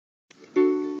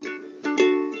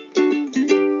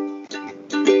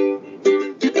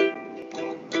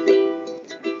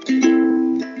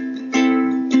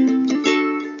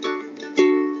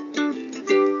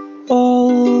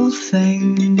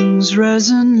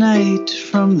words resonate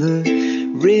from the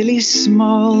really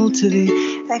small to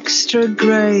the extra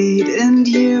great, and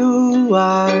you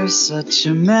are such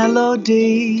a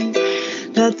melody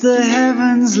that the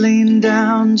heavens lean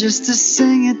down just to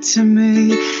sing it to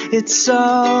me. It's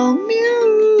all music,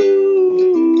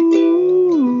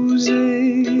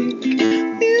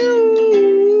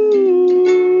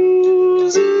 music,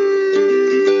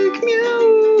 music,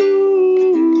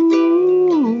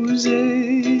 music.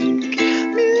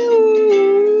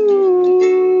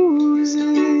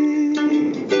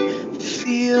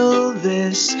 Feel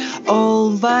this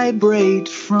all vibrate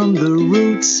from the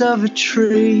roots of a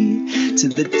tree to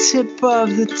the tip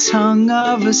of the tongue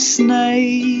of a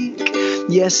snake.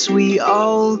 Yes, we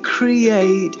all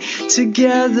create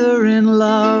together in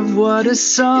love. What a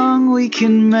song we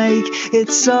can make.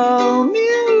 It's all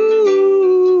music,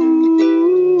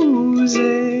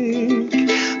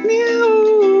 music,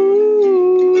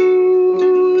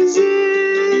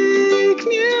 music,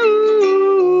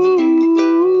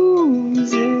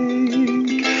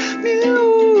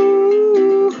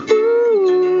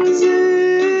 music.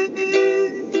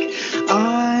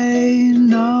 I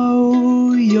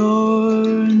know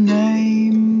your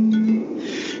name.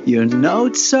 Your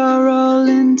notes are all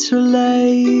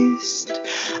interlaced.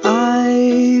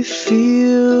 I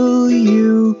feel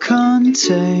you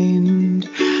contained.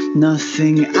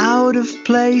 Nothing out of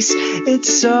place.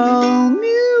 It's all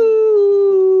music,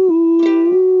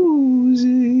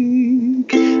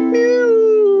 music,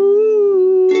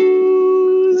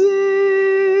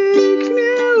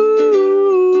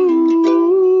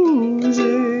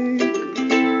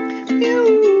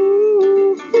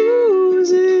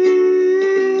 music.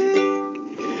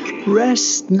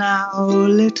 Rest now,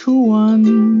 little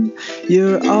one.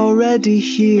 You're already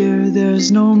here.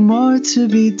 There's no more to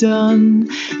be done.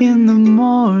 In the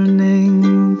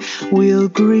morning, we'll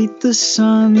greet the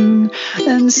sun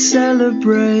and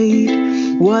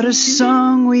celebrate. What a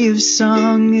song we have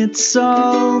sung. It's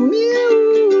all music,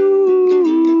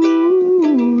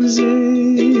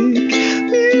 music,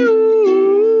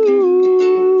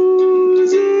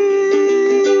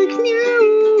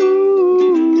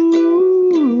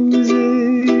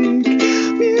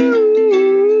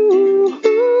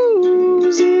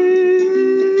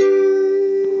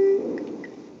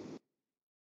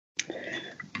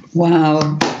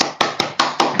 Wow.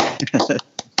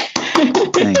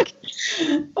 Thank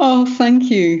you. Oh,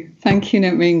 thank you. Thank you,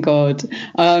 Maingard.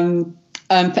 For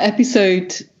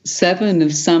episode 7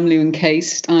 of Sam Lou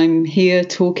Uncased, I'm here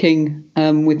talking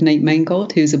with Nate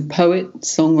Maingard, who's a poet,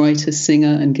 songwriter,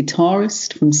 singer and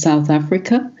guitarist from South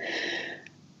Africa.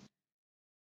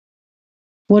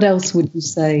 What else would you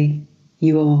say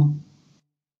you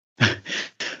are?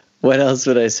 What else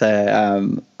would I say?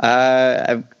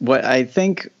 What I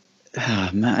think,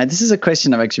 man, this is a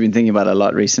question I've actually been thinking about a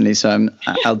lot recently, so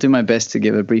I'll do my best to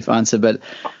give a brief answer. But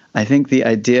I think the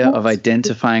idea of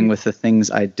identifying with the things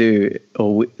I do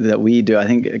or that we do, I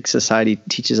think society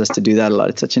teaches us to do that a lot.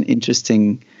 It's such an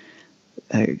interesting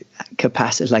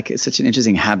capacity, like it's such an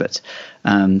interesting habit.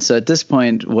 So at this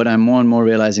point, what I'm more and more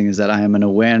realizing is that I am an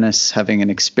awareness, having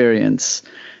an experience,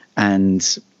 and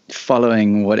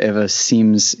following whatever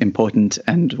seems important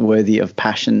and worthy of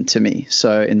passion to me.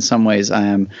 So in some ways, I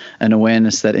am an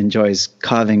awareness that enjoys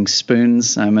carving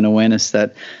spoons. I'm an awareness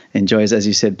that enjoys, as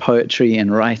you said, poetry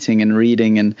and writing and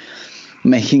reading and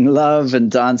making love and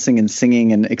dancing and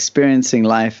singing and experiencing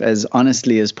life as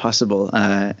honestly as possible.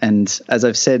 And as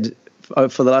I've said,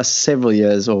 for the last several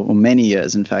years, or many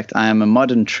years, in fact, I am a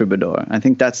modern troubadour. I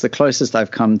think that's the closest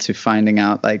I've come to finding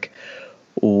out, like,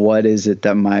 what is it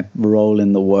that my role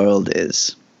in the world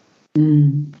is?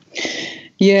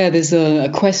 Yeah, there's a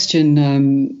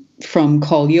question from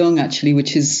Carl Jung, actually,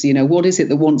 which is, what is it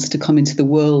that wants to come into the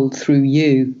world through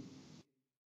you?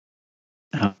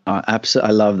 Absolutely.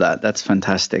 I love that. That's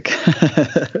fantastic.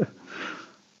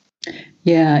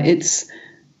 Yeah, it's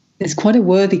quite a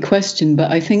worthy question,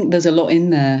 but I think there's a lot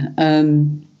in there.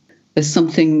 There's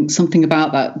something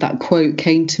about that quote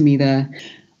came to me there.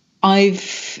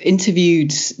 I've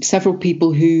interviewed several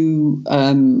people who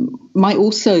might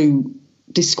also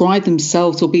describe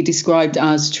themselves or be described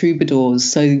as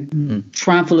troubadours. So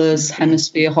travelers,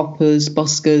 hemisphere hoppers,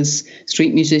 buskers,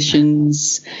 street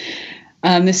musicians.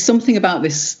 There's something about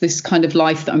this kind of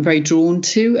life that I'm very drawn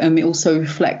to. It also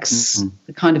reflects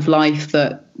the kind of life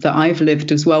that I've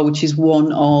lived as well, which is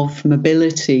one of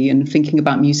mobility, and thinking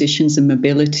about musicians and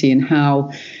mobility and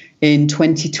how in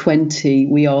 2020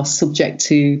 we are subject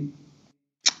to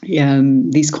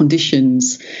these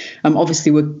conditions.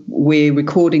 Obviously, we're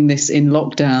recording this in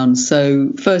lockdown.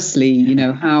 So firstly,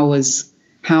 how is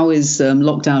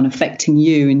lockdown affecting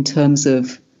you in terms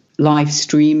of live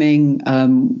streaming?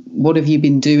 What have you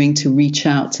been doing to reach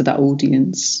out to that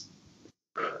audience?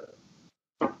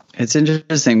 It's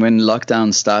interesting. When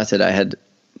lockdown started, I had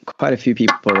quite a few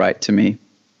people write to me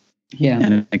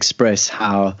and express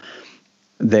how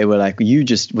they were like, you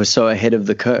just were so ahead of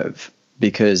the curve,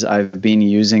 because I've been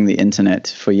using the internet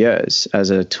for years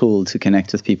as a tool to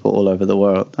connect with people all over the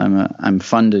world. I'm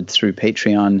funded through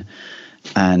Patreon,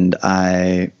 and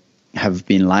I have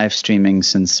been live streaming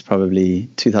since probably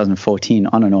 2014,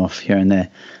 on and off here and there,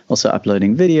 also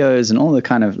uploading videos and all the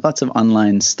kind of lots of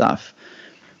online stuff.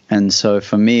 And so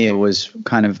for me, it was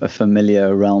kind of a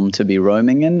familiar realm to be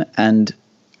roaming in. And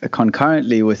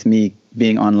concurrently with me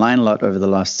being online a lot over the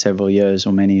last several years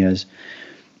or many years,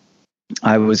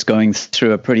 I was going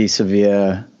through a pretty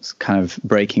severe kind of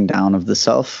breaking down of the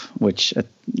self, which,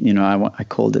 I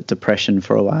called it depression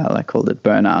for a while. I called it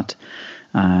burnout.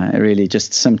 Really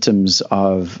just symptoms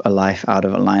of a life out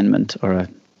of alignment, or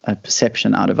a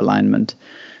perception out of alignment.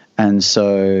 And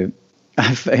so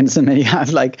I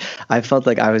felt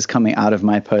like I was coming out of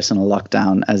my personal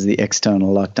lockdown as the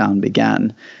external lockdown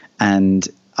began. And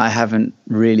I haven't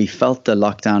really felt the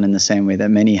lockdown in the same way that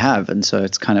many have. And so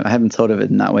it's kind of, I haven't thought of it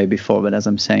in that way before, but as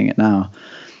I'm saying it now,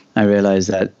 I realize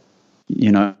that,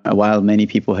 while many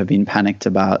people have been panicked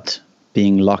about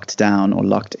being locked down or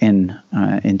locked in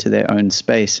into their own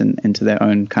space and into their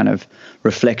own kind of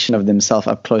reflection of themselves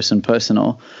up close and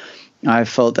personal, I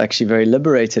felt actually very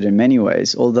liberated in many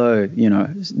ways, although,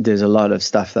 there's a lot of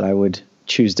stuff that I would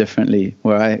choose differently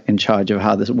were I in charge of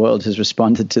how this world has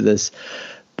responded to this.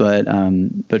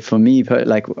 But for me,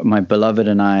 like my beloved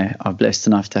and I are blessed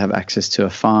enough to have access to a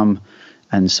farm.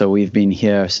 And so we've been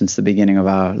here since the beginning of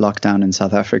our lockdown in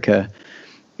South Africa,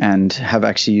 and have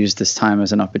actually used this time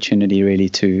as an opportunity really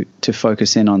to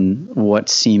focus in on what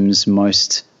seems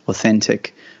most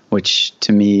authentic, which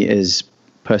to me is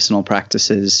personal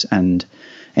practices and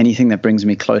anything that brings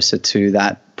me closer to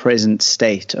that present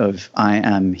state of I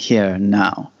am here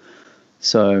now.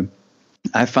 So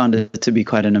I found it to be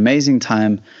quite an amazing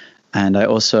time. And I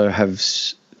also have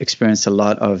experienced a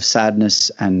lot of sadness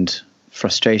and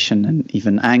frustration and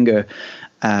even anger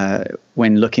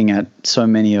when looking at so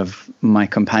many of my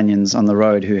companions on the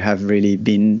road who have really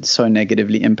been so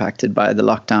negatively impacted by the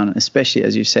lockdown, especially,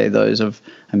 as you say,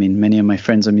 many of my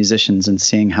friends are musicians, and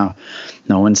seeing how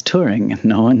no one's touring,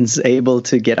 no one's able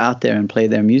to get out there and play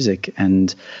their music.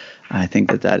 And I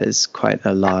think that is quite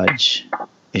a large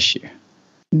issue.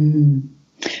 Mm.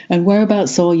 And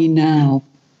whereabouts are you now?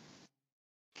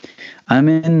 I'm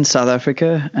in South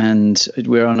Africa, and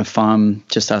we're on a farm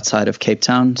just outside of Cape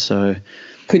Town. So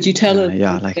could you tell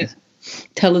us?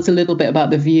 Tell us a little bit about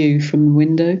the view from the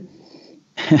window.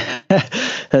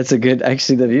 That's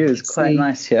actually the view is quite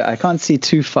nice here. I can't see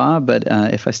too far, but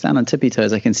if I stand on tippy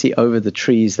toes, I can see over the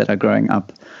trees that are growing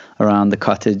up around the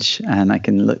cottage, and I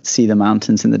can see the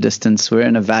mountains in the distance. We're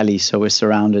in a valley, so we're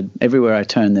surrounded. Everywhere I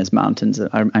turn, there's mountains.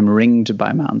 I'm ringed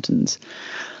by mountains.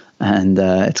 And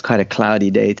it's quite a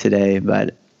cloudy day today,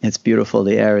 but it's beautiful.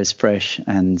 The air is fresh,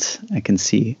 and I can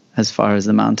see as far as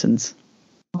the mountains.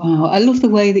 Wow, I love the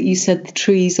way that you said the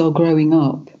trees are growing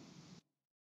up.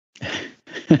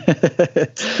 I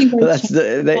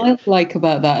like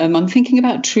about that. I'm thinking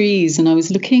about trees, and I was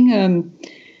looking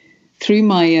through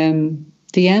my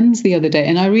DMs the other day,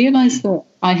 and I realized that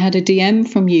I had a DM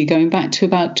from you going back to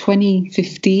about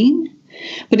 2015,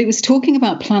 but it was talking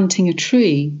about planting a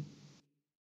tree.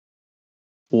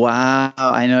 Wow,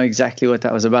 I know exactly what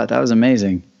that was about. That was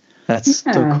amazing. That's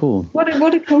so cool. What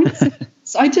a coincidence.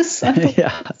 I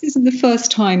thought this isn't the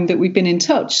first time that we've been in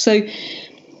touch. So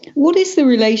what is the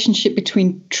relationship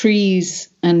between trees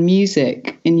and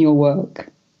music in your work?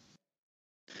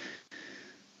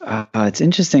 It's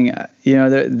interesting.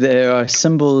 There are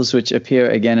symbols which appear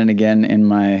again and again in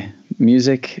my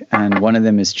music, and one of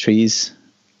them is trees.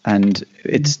 And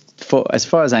it's, for as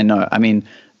far as I know,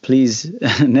 please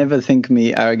never think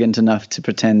me arrogant enough to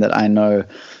pretend that I know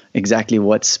exactly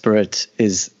what spirit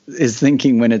is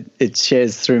thinking when it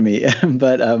shares through me.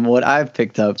 But what I've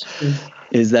picked up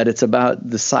is that it's about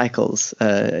the cycles.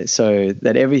 So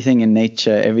that everything in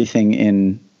nature, everything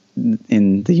in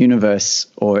the universe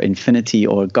or infinity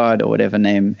or God or whatever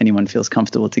name anyone feels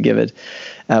comfortable to give it,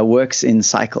 works in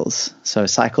cycles. So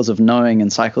cycles of knowing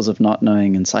and cycles of not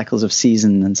knowing, and cycles of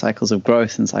season and cycles of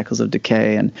growth and cycles of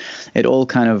decay, and it all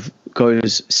kind of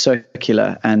goes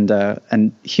circular.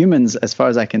 And humans, as far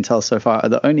as I can tell so far, are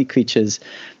the only creatures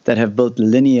that have built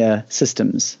linear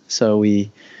systems. So we,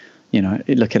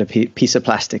 look at a piece of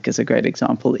plastic as a great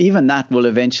example. Even that will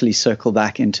eventually circle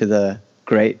back into the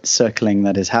great circling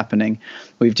that is happening.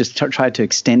 We've just tried to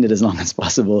extend it as long as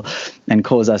possible and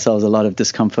cause ourselves a lot of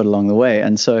discomfort along the way.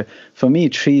 And so for me,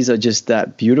 trees are just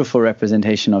that beautiful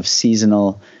representation of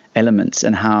seasonal elements,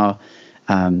 and how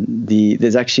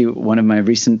there's actually one of my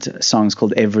recent songs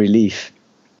called Every Leaf.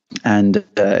 And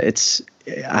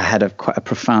I had quite a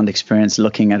profound experience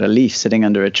looking at a leaf sitting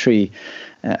under a tree.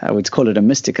 I would call it a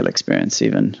mystical experience,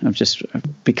 even, of just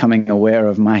becoming aware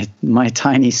of my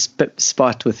tiny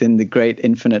spot within the great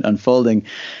infinite unfolding.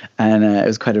 And it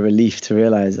was quite a relief to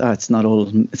realize, it's not all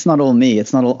me,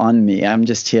 it's not all on me. I'm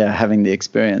just here having the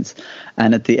experience.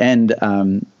 And at the end,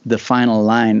 the final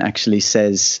line actually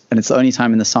says, and it's the only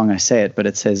time in the song I say it, but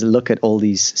it says, "Look at all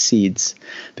these seeds,"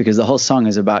 because the whole song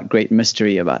is about great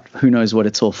mystery, about who knows what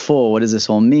it's all for, what does this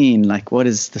all mean, like what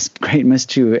is this great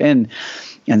mystery we're in.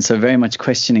 And so very much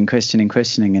questioning.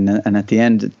 And at the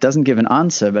end, it doesn't give an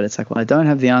answer, but it's like, well, I don't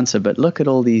have the answer, but look at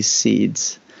all these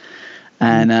seeds.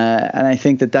 And I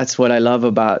think that's what I love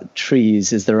about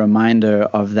trees, is the reminder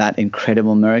of that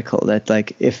incredible miracle, that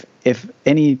like if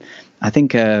any, I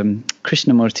think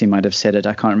Krishnamurti might have said it,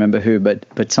 I can't remember who,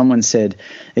 but someone said,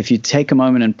 if you take a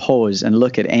moment and pause and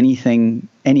look at anything,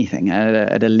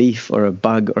 at a leaf or a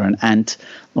bug or an ant,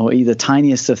 or either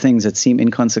tiniest of things that seem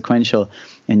inconsequential,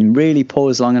 and you really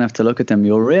pause long enough to look at them,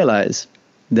 you'll realize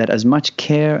that as much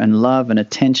care and love and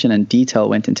attention and detail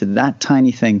went into that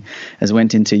tiny thing as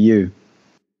went into you.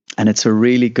 And it's a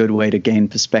really good way to gain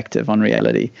perspective on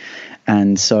reality.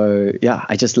 And so, yeah,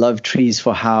 I just love trees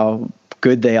for how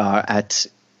good they are at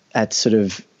sort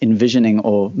of envisioning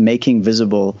or making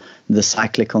visible the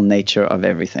cyclical nature of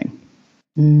everything.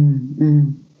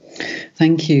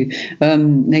 Thank you.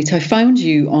 Nate, I found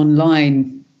you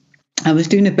online. I was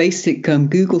doing a basic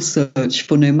Google search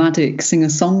for nomadic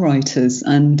singer-songwriters,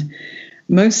 and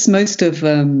most of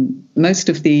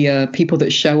the people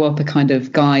that show up are kind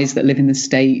of guys that live in the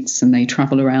States and they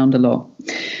travel around a lot.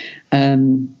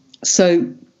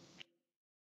 So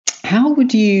how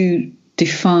would you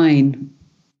define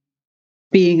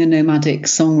being a nomadic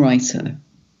songwriter?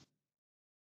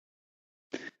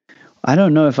 I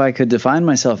don't know if I could define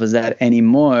myself as that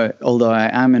anymore, although I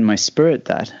am in my spirit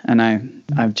that. And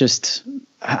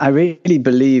I really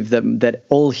believe that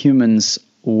all humans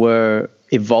were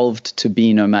evolved to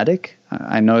be nomadic.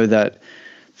 I know that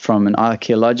from an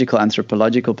archaeological,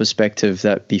 anthropological perspective,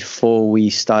 that before we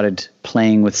started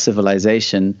playing with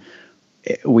civilization,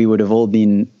 we would have all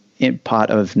been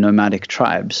part of nomadic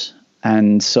tribes.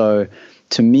 And so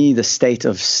to me, the state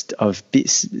of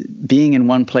being in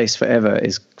one place forever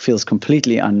feels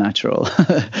completely unnatural.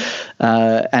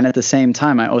 And at the same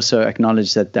time, I also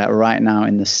acknowledge that right now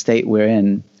in the state we're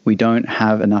in, we don't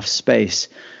have enough space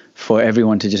for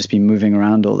everyone to just be moving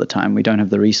around all the time. We don't have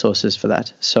the resources for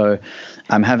that. So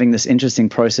I'm having this interesting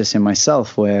process in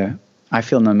myself where I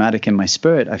feel nomadic in my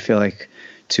spirit. I feel like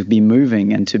to be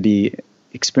moving and to be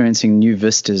experiencing new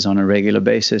vistas on a regular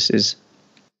basis is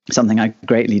something I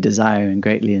greatly desire and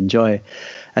greatly enjoy.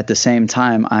 At the same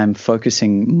time, I'm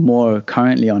focusing more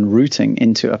currently on rooting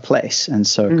into a place. And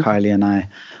so Kylie and I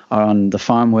are on the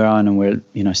farm we're on, and we're,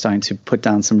 starting to put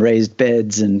down some raised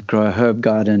beds and grow a herb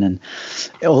garden and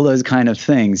all those kind of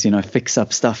things, fix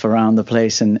up stuff around the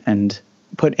place and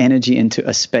put energy into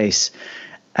a space.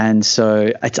 And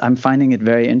so I'm finding it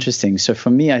very interesting. So for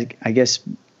me, I guess,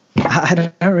 I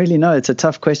don't really know. It's a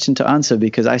tough question to answer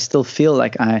because I still feel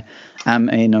like I am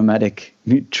a nomadic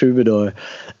troubadour.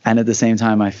 And at the same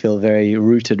time, I feel very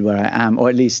rooted where I am, or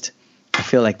at least I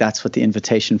feel like that's what the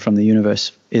invitation from the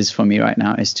universe is for me right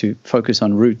now, is to focus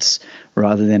on roots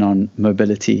rather than on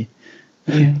mobility.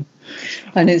 Yeah.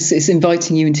 And it's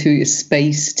inviting you into a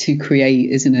space to create,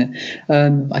 isn't it?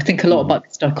 I think a lot about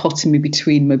this dichotomy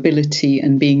between mobility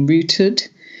and being rooted.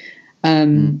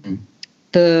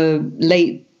 The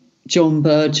late John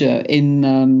Berger,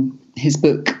 in his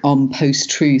book on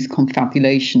post-truth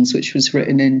confabulations, which was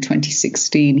written in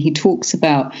 2016, he talks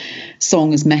about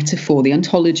song as metaphor, the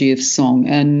ontology of song.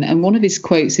 And one of his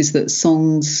quotes is that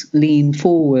songs lean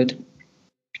forward.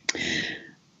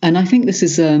 And I think this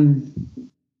is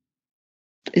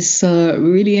it's a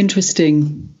really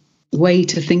interesting way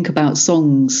to think about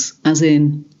songs, as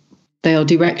in they are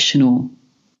directional.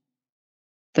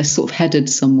 They're sort of headed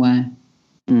somewhere.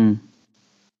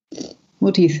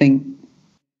 What do you think?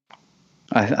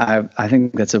 I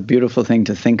think that's a beautiful thing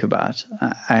to think about.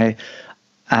 I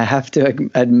have to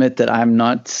admit that I'm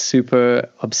not super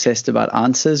obsessed about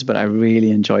answers, but I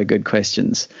really enjoy good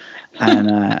questions,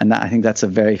 and I think that's a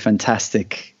very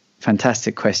fantastic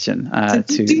question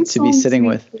to be sitting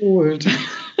with.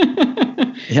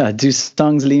 Yeah, do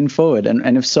songs lean forward?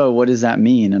 And if so, what does that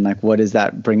mean? And like, what does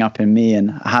that bring up in me?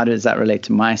 And how does that relate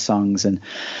to my songs? And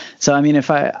so, I mean,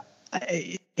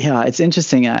 yeah, it's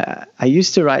interesting. I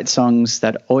used to write songs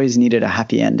that always needed a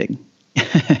happy ending.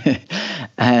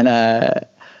 And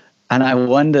I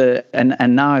wonder,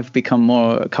 and now I've become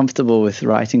more comfortable with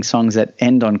writing songs that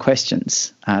end on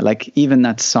questions. Like even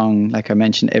that song, like I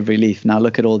mentioned, Every Leaf. Now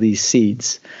look at all these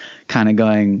seeds, kind of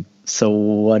going, so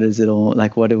what is it all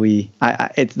like? What do we?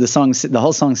 The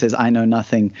whole song says, "I know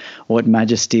nothing. What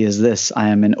majesty is this? I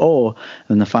am in awe."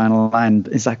 And the final line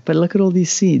is like, "But look at all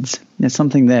these seeds. There's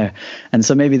something there." And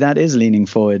so maybe that is leaning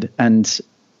forward. And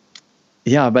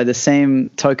yeah, by the same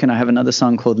token, I have another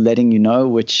song called "Letting You Know,"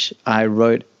 which I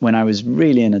wrote when I was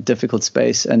really in a difficult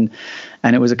space, and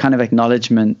it was a kind of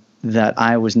acknowledgement that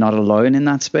I was not alone in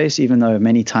that space, even though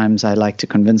many times I like to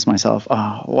convince myself,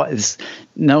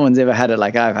 no one's ever had it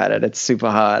like I've had it. It's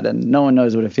super hard and no one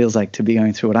knows what it feels like to be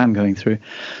going through what I'm going through.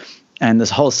 And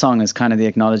this whole song is kind of the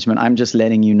acknowledgement, I'm just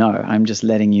letting you know. I'm just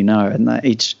letting you know. And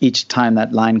each time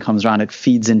that line comes around, it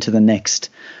feeds into the next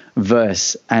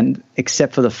verse. And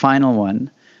except for the final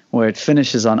one where it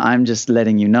finishes on, I'm just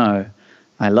letting you know,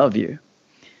 I love you.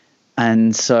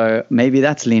 And so maybe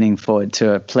that's leaning forward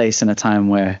to a place and a time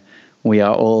where we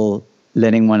are all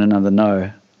letting one another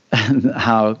know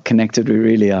how connected we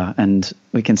really are, and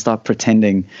we can stop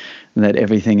pretending that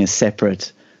everything is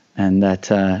separate and that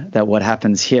what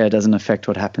happens here doesn't affect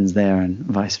what happens there, and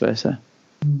vice versa.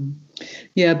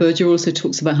 Yeah, Berger also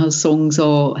talks about how songs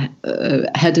are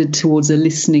headed towards a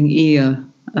listening ear.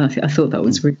 I thought that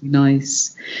was really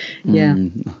nice. Yeah.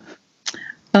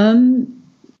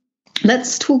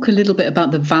 Let's talk a little bit about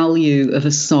the value of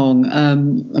a song.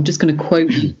 I'm just going to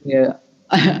quote you here.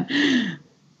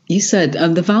 You said,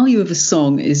 the value of a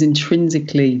song is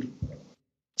intrinsically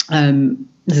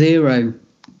zero.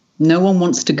 No one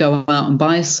wants to go out and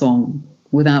buy a song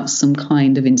without some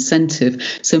kind of incentive.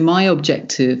 So my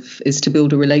objective is to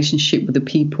build a relationship with the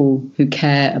people who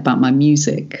care about my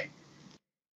music,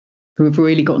 who have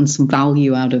really gotten some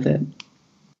value out of it.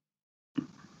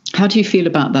 How do you feel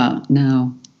about that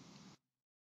now?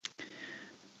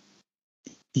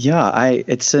 Yeah,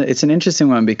 it's an interesting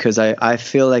one because I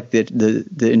feel like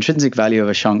the intrinsic value of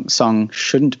a song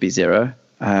shouldn't be zero,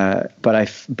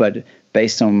 but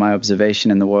based on my observation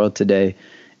in the world today,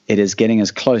 it is getting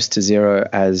as close to zero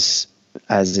as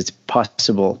it's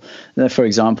possible. For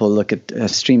example, look at a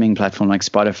streaming platform like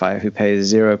Spotify, who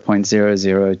pays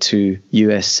 0.002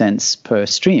 US cents per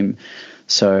stream.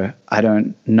 So I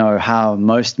don't know how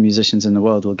most musicians in the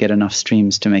world will get enough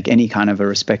streams to make any kind of a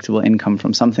respectable income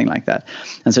from something like that.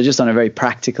 And so just on a very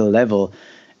practical level,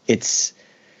 it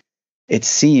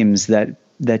seems that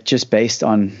just based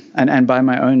on, and by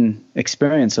my own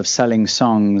experience of selling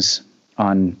songs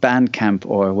on Bandcamp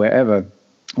or wherever,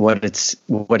 what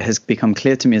has become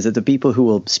clear to me is that the people who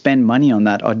will spend money on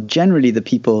that are generally the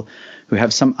people who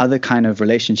have some other kind of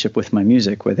relationship with my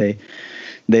music, where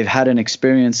they've had an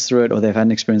experience through it, or they've had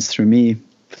an experience through me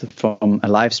from a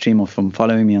live stream or from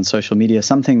following me on social media,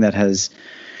 something that has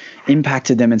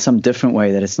impacted them in some different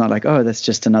way, that it's not like, oh, that's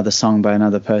just another song by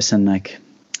another person, like,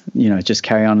 just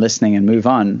carry on listening and move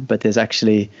on. But there's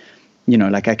actually,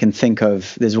 like I can think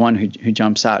of, there's one who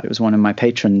jumps out. It was one of my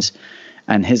patrons,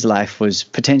 and his life was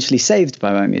potentially saved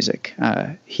by my music.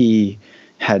 He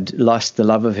had lost the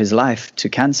love of his life to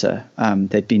cancer.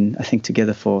 They'd been, I think,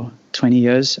 together for 20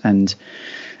 years, and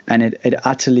it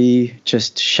utterly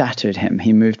just shattered him.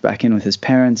 He moved back in with his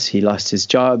parents. He lost his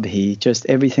job.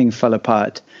 Everything fell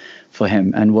apart for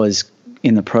him and was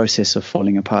in the process of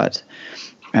falling apart.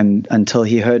 And until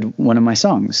he heard one of my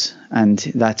songs, and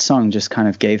that song just kind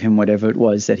of gave him whatever it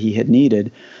was that he had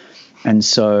needed. And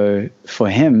so for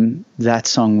him, that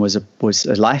song was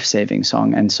a life-saving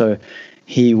song. And so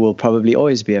he will probably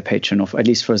always be a patron, or at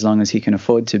least for as long as he can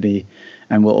afford to be,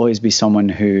 and will always be someone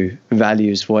who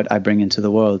values what I bring into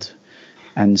the world.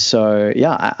 And so,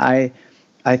 yeah,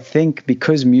 I think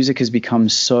because music has become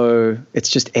it's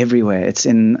just everywhere. It's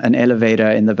in an elevator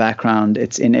in the background.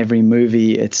 It's in every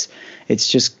movie. It's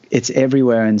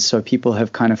everywhere. And so people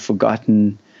have kind of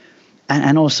forgotten.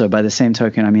 And also, by the same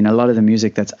token, I mean, a lot of the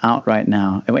music that's out right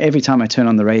now, every time I turn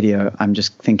on the radio, I'm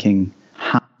just thinking,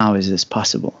 how is this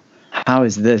possible? How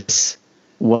is this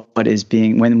what is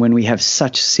being, when we have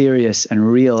such serious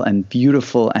and real and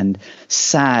beautiful and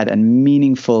sad and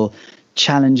meaningful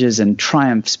challenges and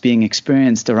triumphs being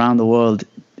experienced around the world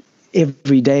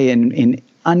every day in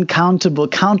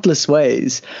countless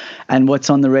ways, and what's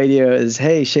on the radio is,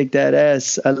 hey, shake that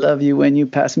ass, I love you when you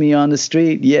pass me on the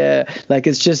street. Yeah, like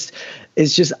it's just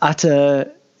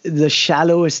utter the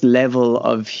shallowest level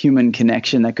of human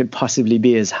connection that could possibly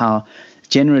be, is how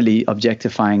generally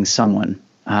objectifying someone,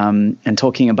 and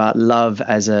talking about love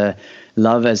as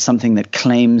something that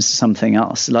claims something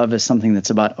else. Love as something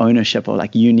that's about ownership, or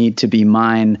like, you need to be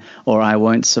mine or I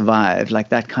won't survive, like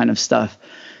that kind of stuff.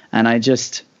 And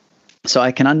so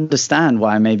I can understand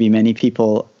why maybe many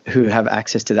people who have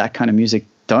access to that kind of music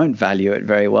don't value it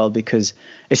very well, because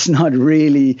it's not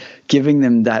really giving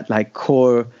them that like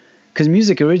core, because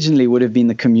music originally would have been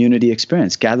the community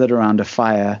experience, gathered around a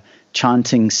fire,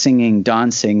 chanting, singing,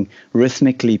 dancing,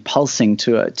 rhythmically pulsing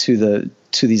to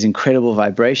these incredible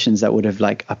vibrations that would have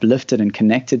like uplifted and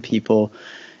connected people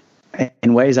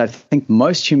in ways I think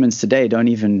most humans today can't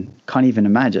even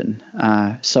imagine.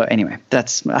 So anyway, I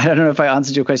don't know if I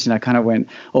answered your question. I kind of went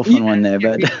off on one there,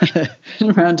 but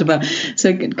roundabout.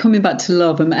 So coming back to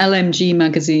love, LMG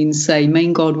magazine say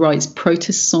Maingard writes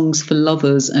protest songs for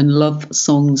lovers and love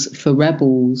songs for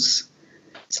rebels.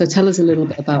 So tell us a little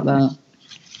bit about that.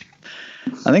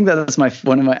 I think that's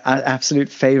one of my absolute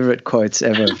favorite quotes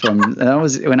ever and that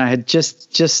was when I had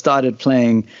just started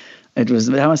playing. That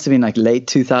must have been like late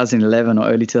 2011 or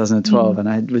early 2012, and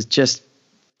I was just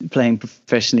playing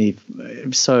professionally.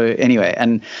 So anyway,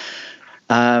 and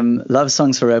love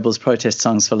songs for rebels, protest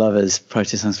songs for lovers,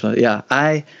 protest songs for yeah.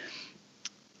 I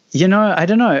don't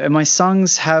know. My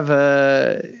songs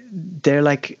they're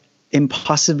like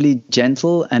impossibly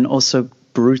gentle and also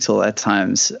brutal at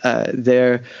times.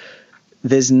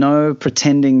 There's no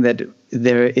pretending that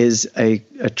there is a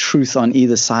truth on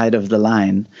either side of the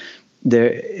line.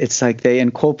 It's like they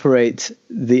incorporate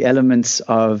the elements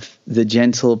of the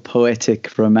gentle,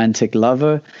 poetic, romantic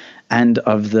lover and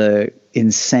of the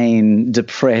insane,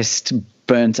 depressed,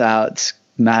 burnt out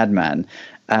madman.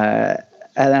 And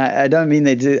I don't mean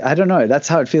they do. I don't know. That's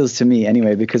how it feels to me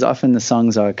anyway, because often the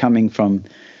songs are coming from,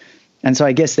 and so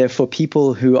I guess they're for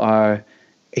people who are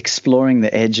exploring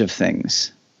the edge of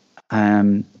things.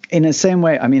 In the same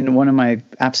way, I mean, one of my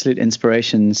absolute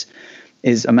inspirations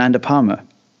is Amanda Palmer.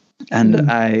 And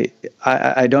I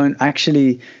don't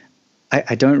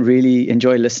really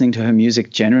enjoy listening to her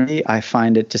music generally. I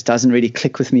find it just doesn't really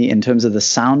click with me in terms of the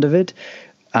sound of it.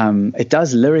 It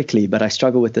does lyrically, but I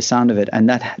struggle with the sound of it. And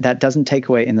that doesn't take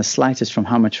away in the slightest from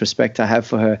how much respect I have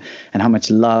for her and how much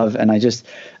love. And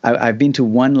I've been to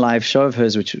one live show of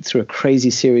hers, which through a crazy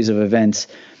series of events,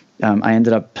 I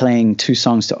ended up playing 2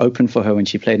 songs to open for her when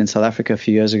she played in South Africa a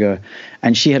few years ago.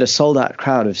 And she had a sold out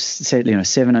crowd of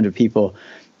 700 people.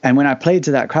 And when I played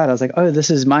to that crowd, I was like, oh, this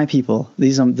is my people.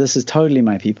 This is totally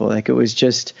my people. Like, it was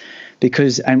just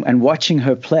because, and watching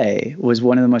her play was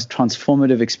one of the most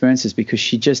transformative experiences,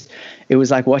 because it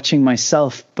was like watching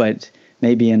myself, but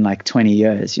maybe in like 20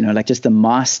 years, like just the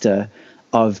master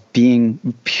of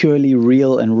being purely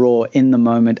real and raw in the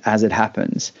moment as it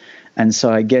happens. And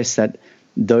so I guess that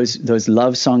those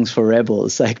love songs for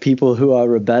rebels, like people who are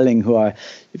rebelling, who are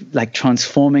like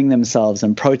transforming themselves,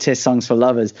 and protest songs for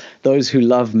lovers, those who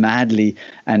love madly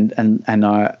and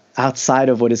are outside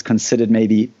of what is considered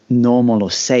maybe normal or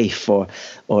safe or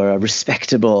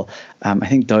respectable. I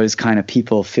think those kind of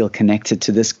people feel connected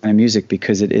to this kind of music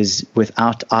because it is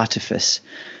without artifice.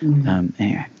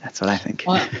 Anyway, that's what I think.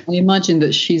 I imagine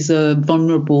that she's a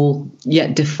vulnerable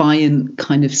yet defiant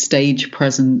kind of stage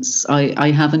presence.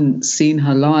 I haven't seen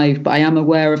her live, but I am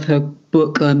aware of her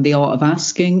book, The Art of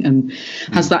Asking. And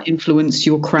has that influenced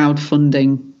your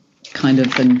crowdfunding kind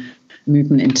of and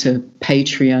movement into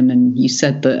Patreon? And you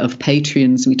said that of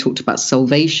Patreons, we talked about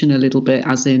salvation a little bit,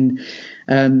 as in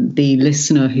the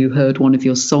listener who heard one of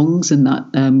your songs and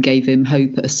that gave him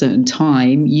hope at a certain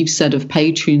time. You've said of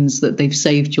Patreons that they've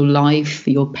saved your life.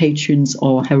 Your patrons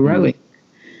are heroic.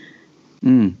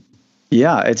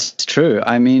 Yeah, it's true.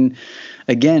 I mean,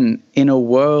 again, in a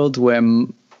world where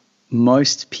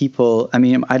most people, I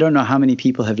mean, I don't know how many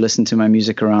people have listened to my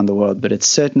music around the world, but it's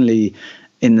certainly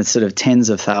in the sort of tens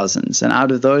of thousands. And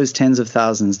out of those tens of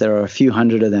thousands, there are a few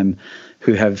hundred of them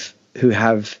who have,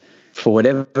 for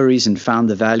whatever reason, found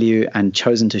the value and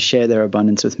chosen to share their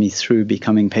abundance with me through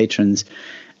becoming patrons.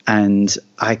 And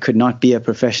I could not be a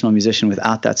professional musician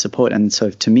without that support. And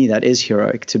so to me, that is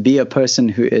heroic, to be a person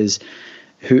who is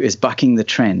bucking the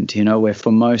trend, where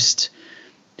for most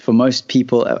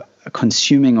people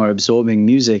consuming or absorbing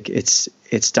music,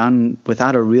 it's done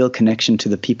without a real connection to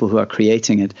the people who are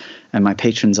creating it. And my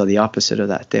patrons are the opposite of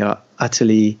that. They are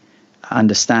utterly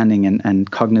understanding and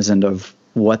cognizant of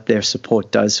what their support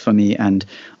does for me, and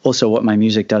also what my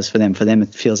music does for them. For them,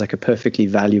 it feels like a perfectly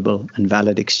valuable and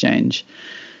valid exchange.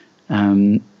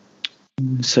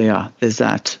 So yeah, there's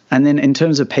that. And then in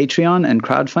terms of Patreon and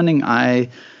crowdfunding, I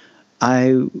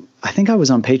think I was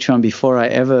on Patreon before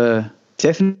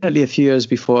definitely a few years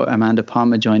before Amanda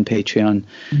Palmer joined Patreon.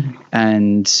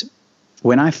 And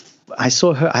when I I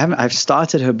saw her. I've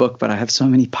started her book, but I have so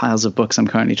many piles of books I'm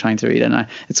currently trying to read, and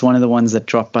it's one of the ones that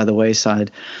dropped by the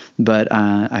wayside. But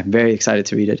I'm very excited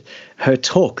to read it. Her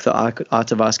talk, The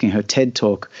Art of Asking, her TED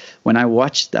talk. When I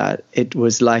watched that, it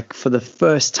was like for the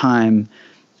first time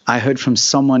I heard from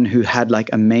someone who had like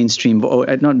a mainstream, or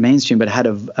not mainstream, but had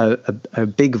a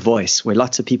big voice where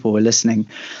lots of people were listening,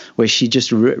 where she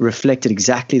just reflected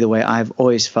exactly the way I've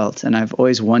always felt. And I've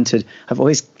always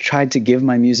tried to give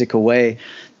my music away,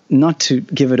 not to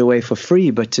give it away for free,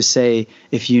 but to say,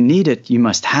 if you need it, you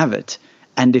must have it.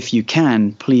 And if you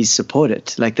can, please support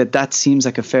it. Like that seems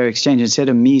like a fair exchange. Instead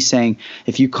of me saying,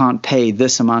 if you can't pay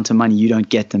this amount of money, you don't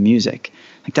get the music.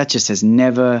 Like that just has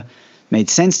never made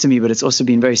sense to me, but it's also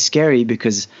been very scary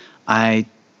because I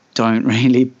don't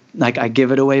really, like, I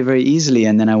give it away very easily.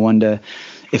 And then I wonder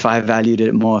if I valued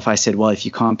it more, if I said, well, if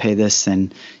you can't pay this,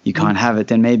 then you can't have it,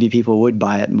 then maybe people would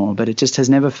buy it more. But it just has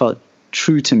never felt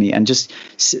true to me. And just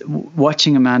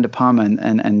watching Amanda Palmer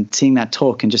and seeing that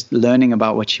talk and just learning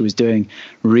about what she was doing,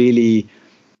 really,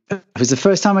 it was the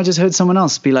first time I just heard someone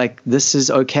else be like, this is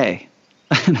okay.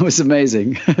 And it was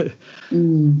amazing.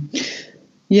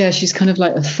 Yeah, she's kind of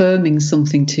like affirming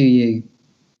something to you.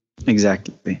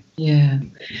 Exactly. Yeah.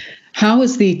 How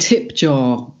has the tip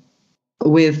jar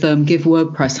with Give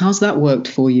WordPress, how's that worked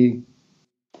for you?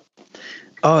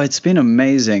 Oh, it's been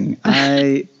amazing.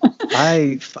 I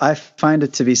find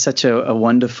it to be such a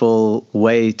wonderful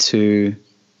way to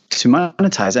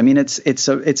monetize. I mean,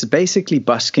 it's basically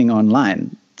busking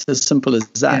online. It's as simple as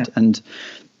that. Yeah. And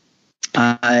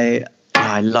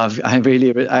I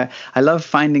love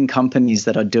finding companies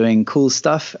that are doing cool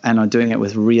stuff and are doing it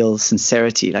with real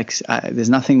sincerity. Like there's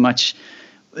nothing much,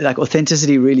 like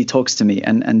authenticity really talks to me,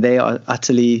 and they are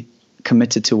utterly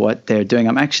committed to what they're doing.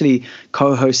 I'm actually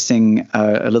co-hosting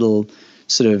a little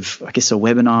sort of, I guess, a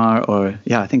webinar, or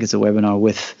I think it's a webinar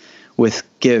with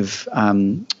Give,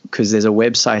 because there's a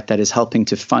website that is helping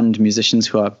to fund musicians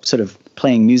who are sort of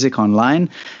playing music online,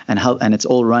 and it's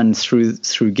all run through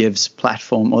Give's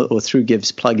platform or through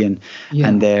Give's plugin. Yeah.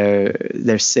 And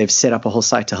they've set up a whole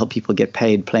site to help people get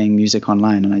paid playing music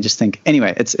online. And I just think,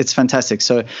 anyway, it's fantastic.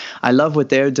 So I love what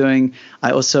they're doing.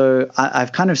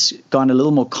 I've kind of gone a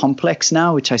little more complex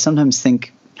now, which I sometimes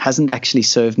think hasn't actually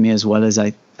served me as well as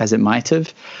it might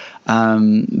have.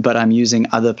 But I'm using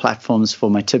other platforms for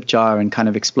my tip jar and kind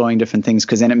of exploring different things,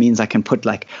 because then it means I can put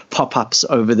like pop-ups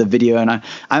over the video. And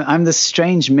I'm this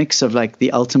strange mix of like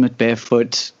the ultimate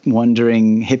barefoot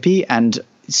wandering hippie and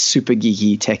super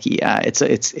geeky techie.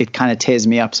 It kind of tears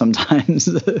me up sometimes.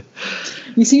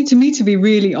 You seem to me to be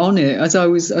really on it. As I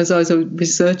was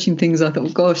researching things, I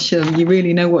thought, gosh, you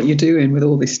really know what you're doing with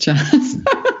all this jazz.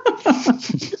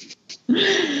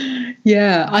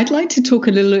 Yeah, I'd like to talk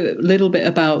a little bit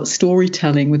about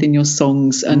storytelling within your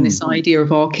songs and this idea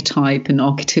of archetype and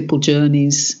archetypal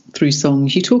journeys through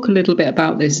songs. You talk a little bit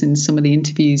about this in some of the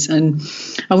interviews, and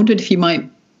I wondered if you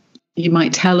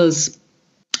might tell us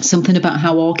something about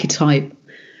how archetype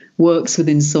works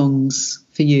within songs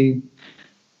for you.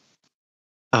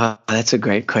 That's a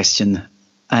great question.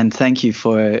 And thank you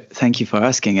for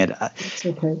asking it. It's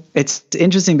okay. It's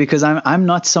interesting because I'm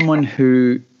not someone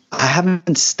who, I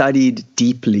haven't studied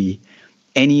deeply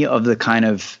any of the kind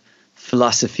of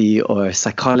philosophy or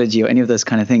psychology or any of those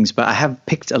kind of things, but I have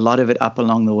picked a lot of it up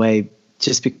along the way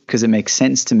just because it makes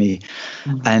sense to me.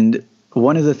 Mm-hmm. And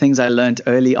one of the things I learned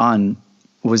early on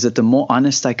was that the more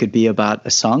honest I could be about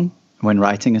a song when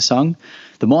writing a song,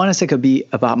 the more honest I could be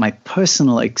about my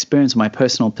personal experience, my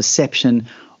personal perception,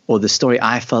 or the story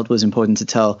I felt was important to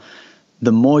tell,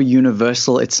 the more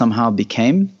universal it somehow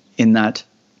became, in that,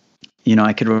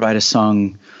 I could write a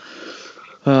song,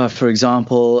 for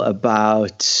example,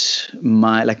 about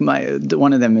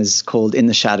one of them is called In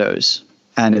the Shadows,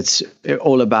 and it's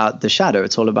all about the shadow.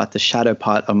 It's all about the shadow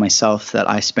part of myself that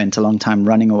I spent a long time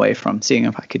running away from, seeing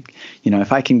if I could,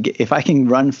 if I can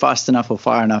run fast enough or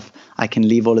far enough, I can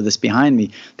leave all of this behind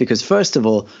me. Because first of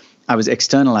all, I was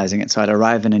externalizing it. So I'd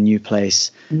arrive in a new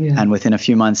place, and within a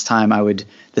few months' time,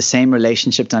 the same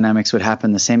relationship dynamics would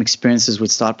happen, the same experiences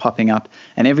would start popping up.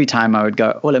 And every time I would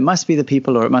go, well, it must be the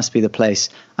people or it must be the place.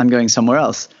 I'm going somewhere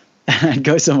else. And I'd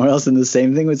go somewhere else and the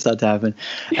same thing would start to happen.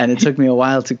 And it took me a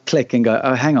while to click and go,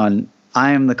 oh, hang on,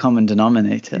 I am the common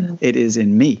denominator. Yeah. It is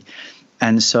in me.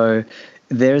 And so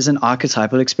there's an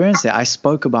archetypal experience there. I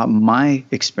spoke about my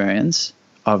experience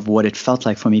of what it felt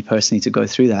like for me personally to go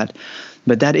through that.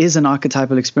 But that is an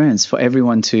archetypal experience for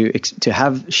everyone to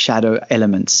have shadow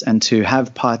elements and to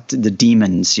have the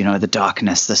demons, the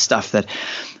darkness, the stuff that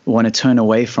want to turn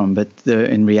away from. But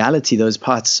in reality, those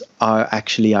parts are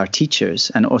actually our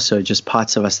teachers, and also just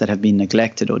parts of us that have been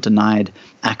neglected or denied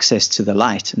access to the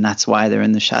light. And that's why they're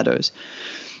in the shadows.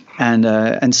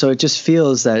 And so it just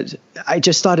feels that I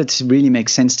just started to really make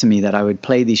sense to me that I would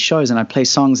play these shows and I'd play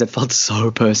songs that felt so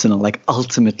personal, like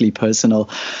ultimately personal.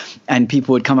 And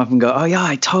people would come up and go, oh yeah,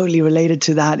 I totally related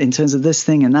to that in terms of this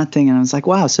thing and that thing. And I was like,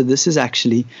 wow, so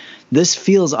this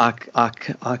feels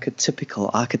archetypal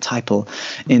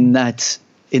in that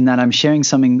I'm sharing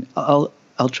something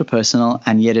ultra personal,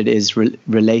 and yet it is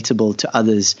relatable to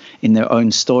others in their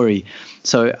own story.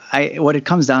 So what it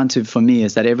comes down to for me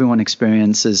is that everyone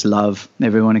experiences love,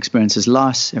 everyone experiences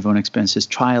loss, everyone experiences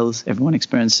trials, everyone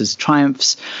experiences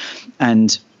triumphs,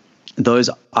 and those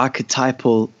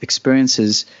archetypal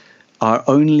experiences are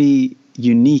only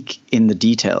unique in the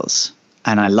details.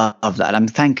 And I love that.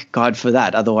 Thank God for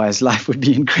that. Otherwise, life would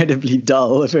be incredibly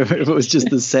dull if it was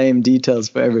just the same details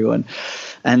for everyone.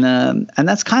 And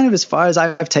that's kind of as far as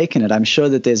I've taken it. I'm sure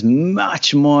that there's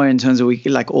much more in terms of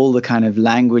all the kind of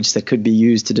language that could be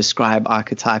used to describe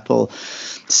archetypal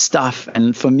stuff.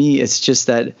 And for me, it's just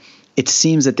that it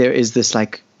seems that there is this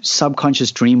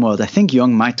subconscious dream world. I think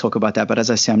Jung might talk about that, but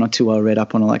as I say, I'm not too well read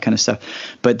up on all that kind of stuff.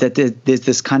 But that there's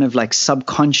this kind of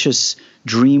subconscious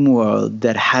dream world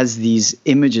that has these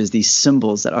images, these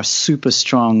symbols that are super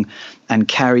strong and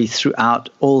carry throughout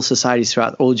all societies,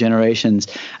 throughout all generations.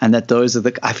 And that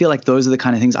I feel like those are the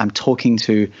kind of things I'm talking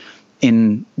to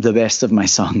in the best of my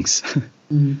songs.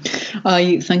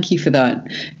 Thank you for that.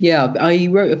 Yeah, I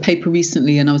wrote a paper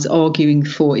recently and I was arguing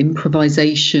for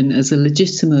improvisation as a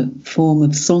legitimate form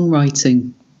of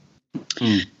songwriting.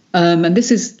 And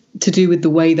this is to do with the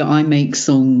way that I make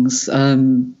songs.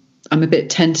 I'm a bit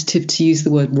tentative to use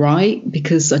the word write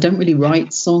because I don't really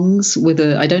write songs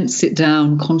I don't sit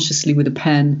down consciously with a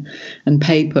pen and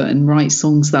paper and write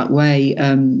songs that way.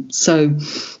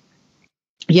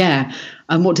 Yeah.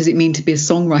 And what does it mean to be a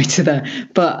songwriter there?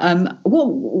 But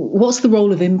what's the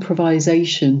role of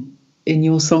improvisation in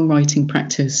your songwriting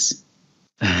practice?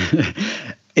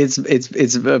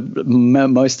 It's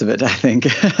most of it, I think.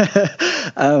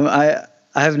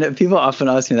 I have people often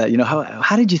ask me that,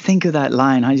 how did you think of that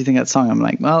line? How did you think of that song? I'm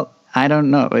like, well, I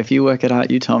don't know. If you work it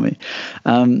out, you tell me.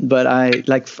 But I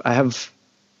have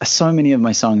so many of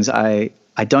my songs. I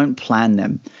don't plan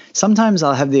them. Sometimes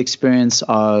I'll have the experience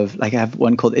of I have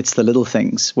one called It's the Little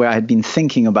Things, where I had been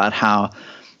thinking about how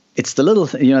it's the little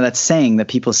thing, that saying that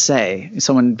people say.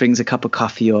 Someone brings a cup of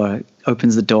coffee or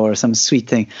opens the door or some sweet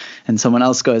thing, and someone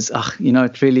else goes,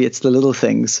 it's the little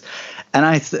things. And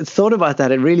I thought about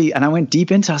that. And I went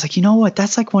deep into it. I was like, you know what?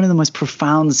 That's one of the most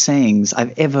profound sayings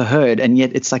I've ever heard. And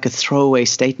yet it's like a throwaway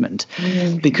statement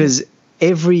because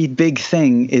every big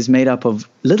thing is made up of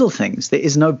little things. There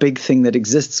is no big thing that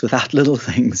exists without little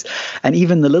things. And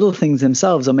even the little things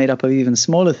themselves are made up of even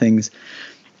smaller things.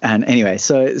 And anyway,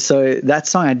 so that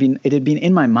song it had been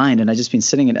in my mind, and I'd just been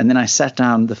sitting it. And then I sat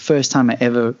down the first time I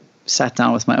ever sat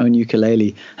down with my own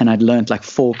ukulele, and I'd learned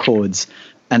 4 chords,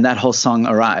 and that whole song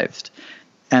arrived.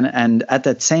 And at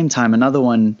that same time, another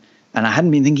one, and I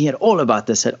hadn't been thinking at all about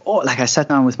this at all. I sat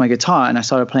down with my guitar and I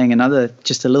started playing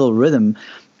just a little rhythm,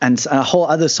 and a whole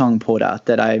other song poured out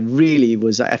that I really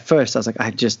was, at first I was like, I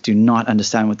just do not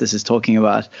understand what this is talking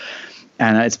about.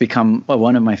 And it's become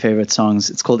one of my favorite songs.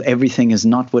 It's called Everything Is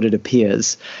Not What It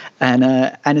Appears. And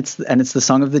it's the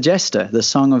song of the jester, the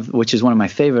song of which is one of my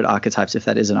favorite archetypes, if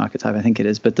that is an archetype, I think it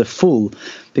is. But the fool,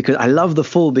 because I love the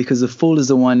fool, because the fool is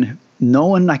the one, no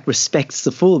one respects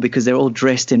the fool because they're all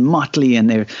dressed in motley and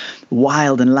they're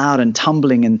wild and loud and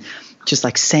tumbling and just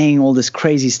saying all this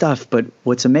crazy stuff. But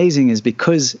what's amazing is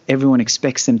because everyone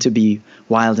expects them to be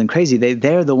wild and crazy,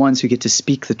 they're the ones who get to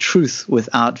speak the truth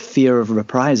without fear of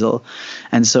reprisal.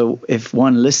 And so if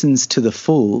one listens to the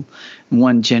fool,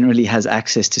 one generally has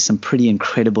access to some pretty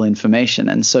incredible information.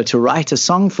 And so to write a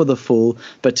song for the fool,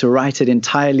 but to write it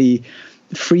entirely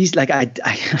freeze, there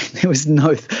was no,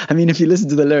 if you listen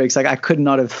to the lyrics, I could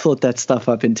not have thought that stuff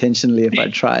up intentionally if I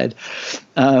tried.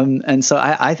 And so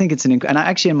I think it's and I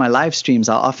actually in my live streams,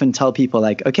 I'll often tell people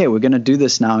okay, we're going to do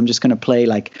this now. I'm just going to play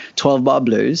 12 bar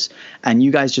blues, and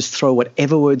you guys just throw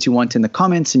whatever words you want in the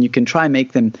comments, and you can try and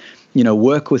make them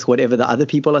work with whatever the other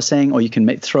people are saying, or you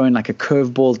can throw in like a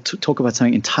curveball to talk about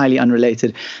something entirely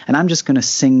unrelated. And I'm just going to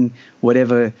sing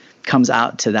whatever comes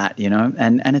out to that,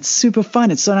 and it's super fun.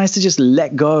 It's so nice to just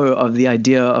let go of the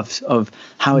idea of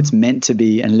how it's meant to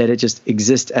be and let it just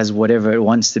exist as whatever it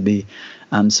wants to be.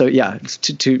 So yeah,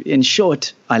 in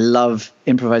short, I love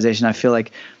improvisation. I feel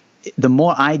like the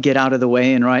more I get out of the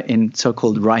way in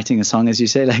so-called writing a song, as you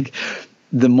say, like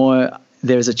the more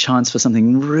there's a chance for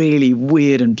something really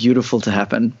weird and beautiful to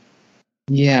happen.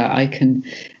 Yeah, I can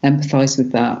empathize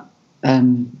with that.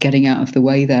 Getting out of the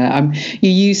way there.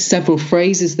 You use several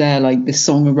phrases there, like the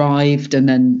song arrived and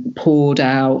then poured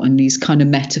out, and these kind of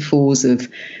metaphors of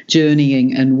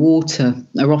journeying and water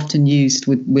are often used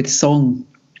with song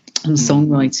and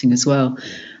songwriting as well.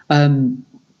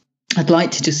 I'd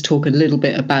like to just talk a little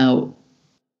bit about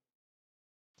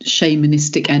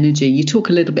shamanistic energy. You talk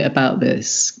a little bit about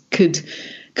this. Could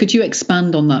you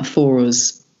expand on that for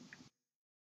us?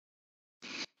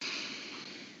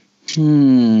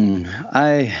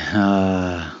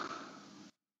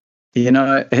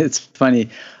 It's funny.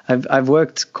 I've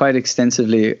worked quite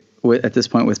extensively at this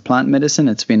point with plant medicine.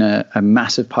 It's been a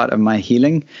massive part of my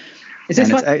healing.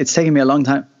 It's taken me a long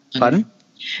time. Pardon?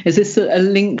 Is this a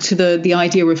link to the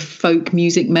idea of folk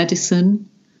music medicine?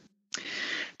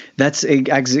 That's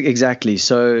exactly.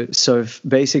 So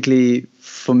basically,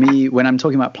 for me, when I'm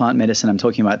talking about plant medicine, I'm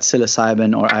talking about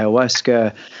psilocybin or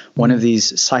ayahuasca, one of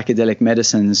these psychedelic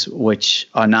medicines, which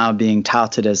are now being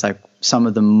touted as like some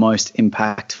of the most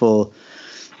impactful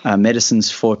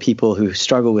medicines for people who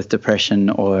struggle with depression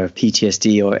or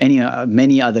PTSD or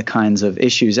many other kinds of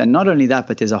issues. And not only that,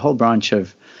 but there's a whole branch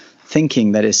of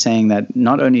thinking that is saying that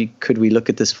not only could we look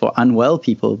at this for unwell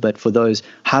people, but for those,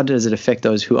 how does it affect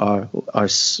those who are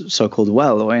so-called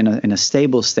well or in a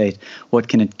stable state? What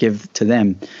can it give to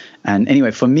them? And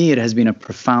anyway, for me, it has been a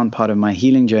profound part of my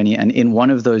healing journey. And in one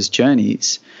of those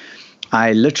journeys,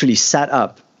 I literally sat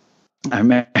up. I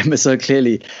remember so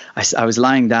clearly, I was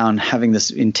lying down having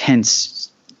this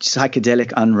intense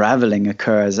psychedelic unraveling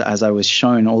occur as I was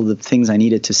shown all the things I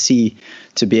needed to see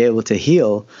to be able to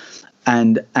heal.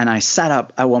 And I sat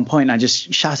up at one point and I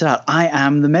just shouted out, "I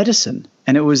am the medicine."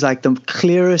 And it was like the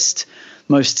clearest,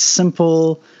 most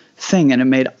simple thing. And it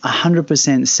made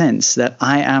 100% sense that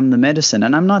I am the medicine.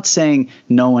 And I'm not saying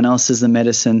no one else is the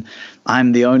medicine.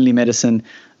 I'm the only medicine.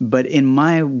 But in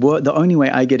my world, the only way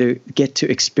I get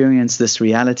to experience this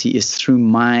reality is through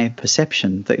my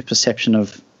perception, the perception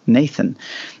of Nathan.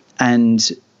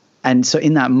 And so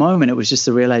in that moment, it was just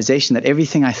the realization that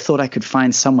everything I thought I could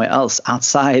find somewhere else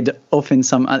outside, off in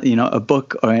some, a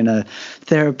book or in a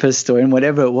therapist or in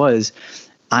whatever it was,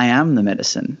 I am the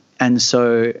medicine. And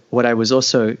so what I was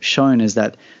also shown is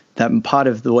that part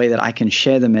of the way that I can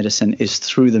share the medicine is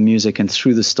through the music and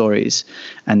through the stories.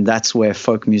 And that's where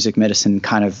folk music medicine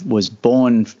kind of was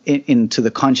born into the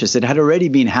conscious. It had already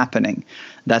been happening.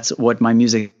 That's what my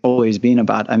music always been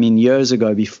about. I mean, years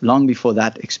ago, long before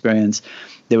that experience,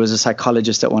 there was a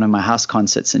psychologist at one of my house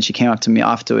concerts, and she came up to me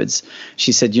afterwards.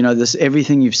 She said, this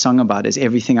everything you've sung about is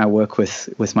everything I work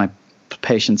with my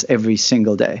patients every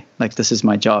single day. Like, this is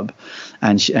my job.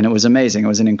 And it was amazing. It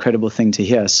was an incredible thing to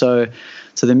hear. So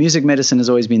the music medicine has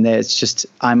always been there. It's just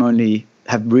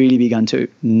have really begun to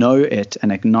know it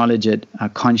and acknowledge it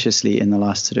consciously in the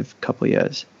last sort of couple of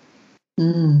years.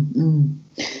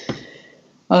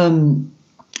 I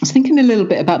was thinking a little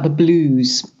bit about the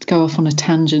blues, to go off on a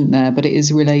tangent there, but it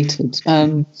is related.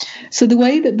 So the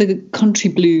way that the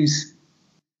country blues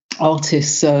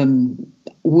artists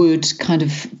would kind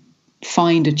of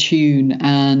find a tune,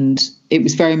 and it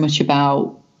was very much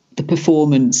about the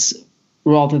performance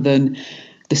rather than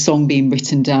the song being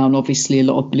written down. Obviously, a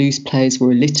lot of blues players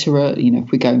were illiterate,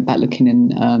 if we're going back looking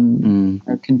in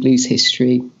American blues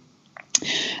history.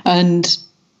 And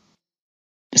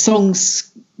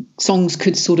songs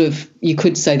could you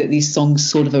could say that these songs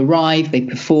sort of arrived, they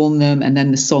performed them, and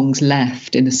then the songs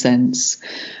left, in a sense.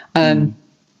 And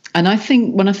I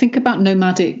think when I think about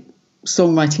nomadic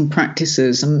songwriting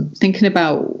practices, I'm thinking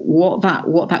about what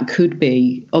that could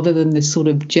be, other than this sort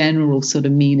of general sort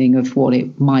of meaning of what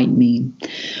it might mean.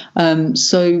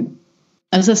 So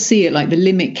as I see it, like the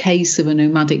limit case of a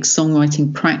nomadic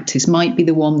songwriting practice might be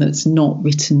the one that's not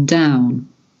written down.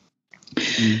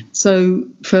 So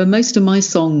for most of my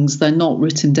songs, they're not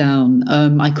written down.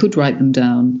 I could write them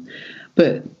down,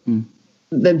 but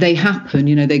they happen,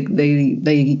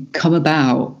 they come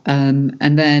about,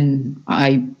 and then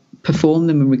I perform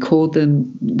them and record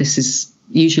them. This is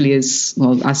usually as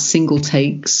single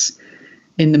takes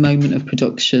in the moment of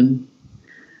production.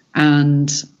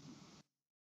 And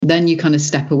then you kind of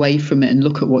step away from it and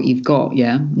look at what you've got,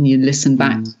 and you listen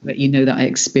back to it, that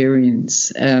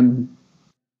experience,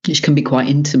 which can be quite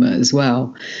intimate as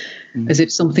well, as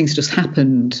if something's just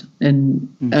happened.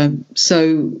 And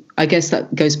so I guess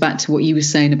that goes back to what you were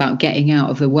saying about getting out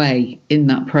of the way in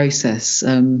that process.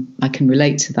 I can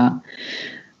relate to that.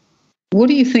 What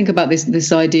do you think about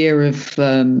this idea of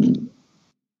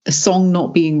a song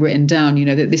not being written down,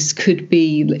 that this could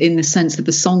be in the sense that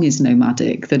the song is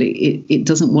nomadic, that it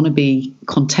doesn't want to be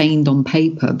contained on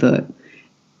paper, that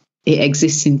it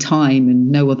exists in time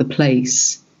and no other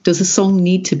place? Does a song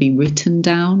need to be written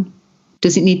down?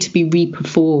 Does it need to be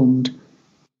re-performed?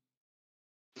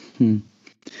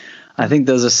 I think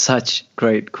those are such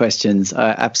great questions. I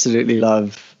absolutely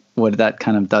love what that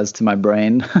kind of does to my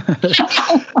brain.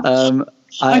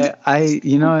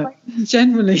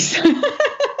 Generally.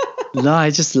 No, I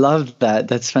just love that.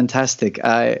 That's fantastic.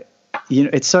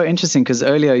 It's so interesting because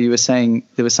earlier you were saying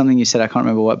there was something you said, I can't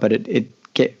remember what, but it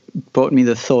brought me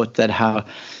the thought that how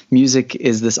music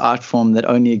is this art form that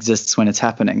only exists when it's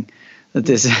happening.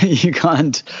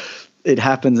 That it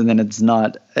happens and then it's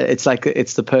not. It's like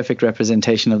it's the perfect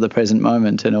representation of the present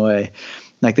moment in a way.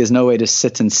 Like there's no way to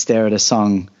sit and stare at a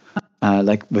song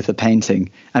like with a painting.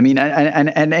 I mean,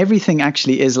 and everything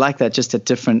actually is like that, just at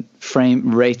different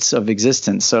frame rates of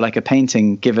existence. So like a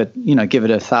painting, give it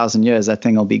 1,000 years, that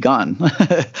thing will be gone.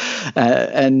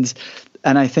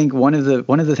 And I think one of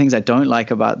the things I don't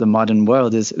like about the modern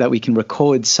world is that we can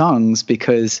record songs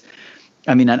because,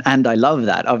 I mean, and I love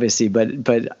that obviously,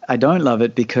 but I don't love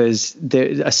it because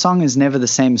a song is never the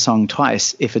same song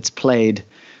twice if it's played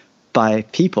by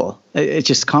people. It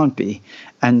just can't be.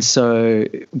 And so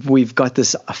we've got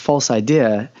this false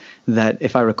idea that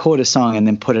if I record a song and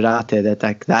then put it out there,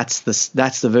 that's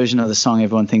the version of the song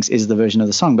everyone thinks is the version of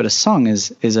the song. But a song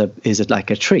is like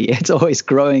a tree. It's always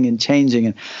growing and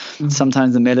changing. And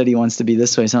sometimes the melody wants to be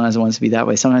this way. Sometimes it wants to be that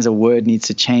way. Sometimes a word needs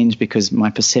to change because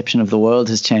my perception of the world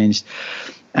has changed.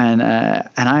 And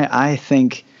I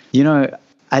think,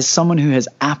 as someone who has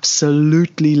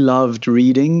absolutely loved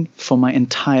reading for my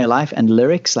entire life and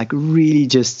lyrics, like really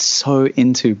just so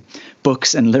into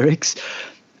books and lyrics,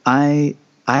 I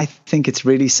think it's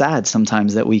really sad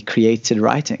sometimes that we created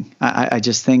writing. I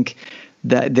just think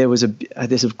that there's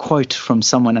a quote from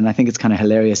someone, and I think it's kind of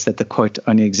hilarious that the quote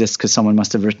only exists because someone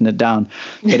must have written it down.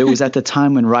 But it was at the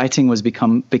time when writing was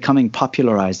becoming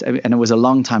popularized, and it was a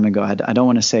long time ago. I don't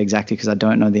want to say exactly because I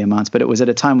don't know the amounts, but it was at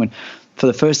a time when, for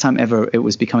the first time ever, it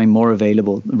was becoming more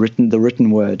available, the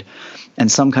written word. And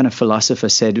some kind of philosopher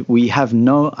said, we have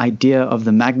no idea of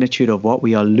the magnitude of what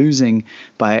we are losing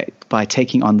by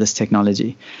taking on this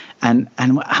technology. And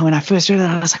when I first read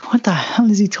that, I was like, what the hell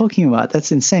is he talking about?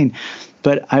 That's insane.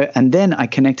 And then I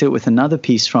connected it with another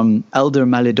piece from Elder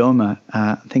Malidoma.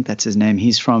 I think that's his name.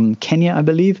 He's from Kenya, I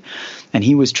believe. And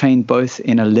he was trained both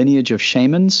in a lineage of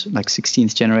shamans, like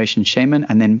 16th generation shaman,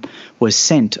 and then was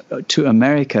sent to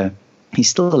America. He's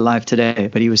still alive today,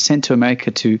 but he was sent to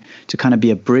America to kind of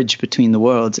be a bridge between the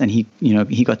worlds. And he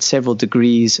got several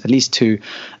degrees, at least 2.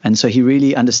 And so he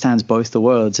really understands both the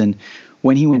worlds. And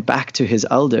when he went back to his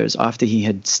elders after he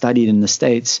had studied in the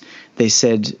States, they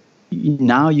said,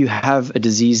 now you have a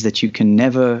disease that you can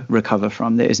never recover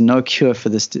from. There is no cure for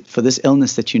this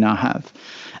illness that you now have.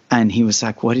 And he was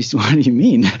like, what do you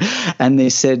mean? And they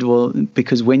said, well,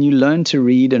 because when you learn to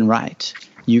read and write,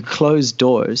 you close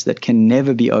doors that can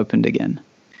never be opened again.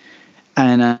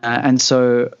 And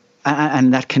so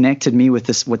that connected me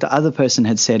with what the other person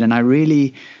had said. And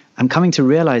I'm coming to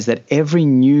realize that every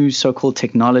new so-called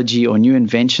technology or new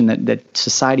invention that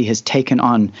society has taken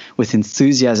on with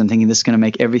enthusiasm, thinking this is going to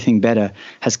make everything better,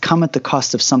 has come at the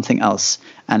cost of something else.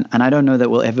 And I don't know that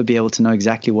we'll ever be able to know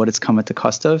exactly what it's come at the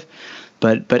cost of.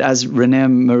 But as Renee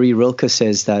Marie Rilke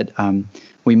says, that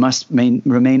we must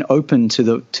remain open to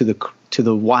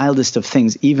the wildest of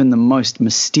things, even the most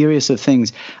mysterious of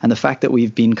things. And the fact that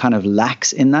we've been kind of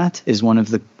lax in that is one of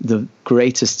the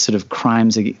greatest sort of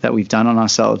crimes that we've done on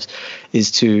ourselves, is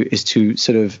to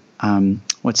sort of,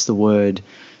 what's the word?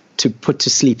 To put to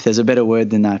sleep, there's a better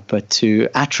word than that, but to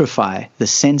atrophy the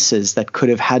senses that could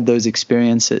have had those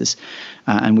experiences.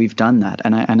 And we've done that.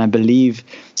 And I believe,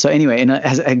 so anyway,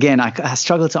 I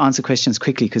struggle to answer questions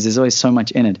quickly because there's always so much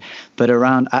in it. But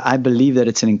I believe that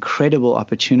it's an incredible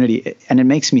opportunity, and it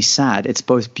makes me sad. It's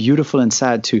both beautiful and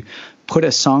sad to put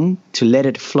a song, to let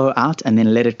it flow out and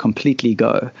then let it completely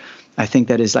go. I think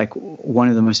that is like one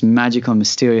of the most magical,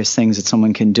 mysterious things that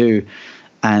someone can do.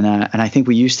 And I think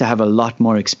we used to have a lot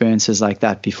more experiences like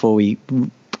that before we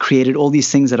created all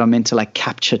these things that are meant to like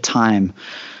capture time.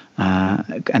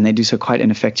 And they do so quite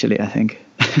ineffectually, I think.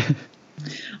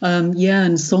 And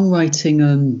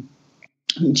songwriting,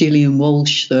 Gillian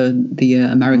Walsh, the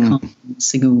American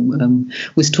singer,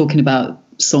 was talking about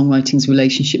songwriting's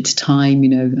relationship to time,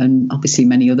 and obviously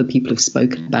many other people have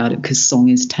spoken about it because song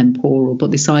is temporal.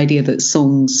 But this idea that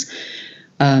songs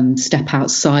step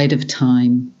outside of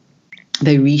time,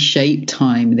 they reshape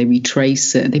time, they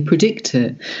retrace it, they predict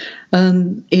it.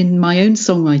 In my own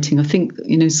songwriting, I think,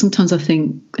 sometimes I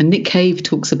think, and Nick Cave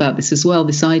talks about this as well,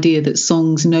 this idea that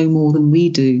songs know more than we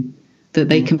do, that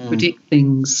they can predict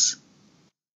things.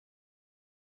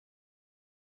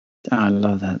 Oh, I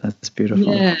love that. That's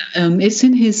beautiful. Yeah, it's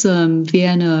in his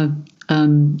Vienna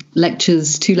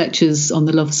lectures, 2 lectures on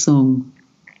the love song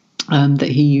that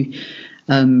he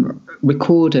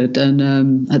recorded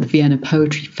and at the Vienna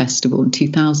Poetry Festival in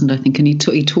 2000, I think. And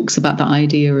he talks about the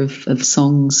idea of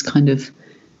songs kind of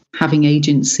having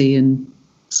agency and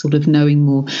sort of knowing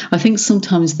more. I think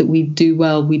sometimes that we do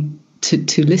well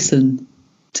to listen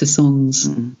to songs.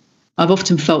 I've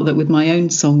often felt that with my own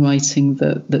songwriting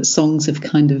that songs have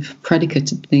kind of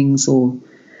predicated things, or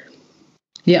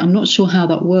I'm not sure how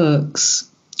that works.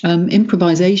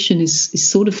 Improvisation is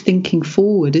sort of thinking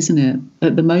forward, isn't it?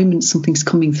 At the moment something's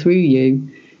coming through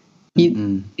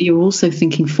you're also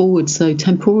thinking forward. So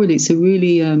temporally it's a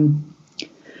really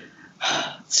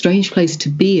strange place to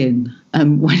be in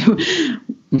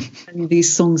when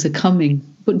these songs are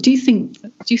coming. But do you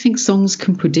think songs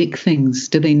can predict things?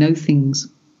 Do they know things?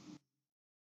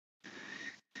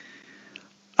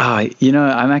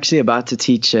 I'm actually about to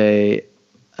teach a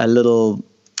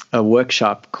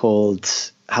workshop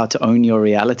called How to Own Your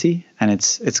Reality. And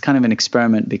it's kind of an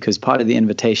experiment, because part of the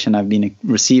invitation I've been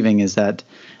receiving is that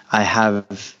I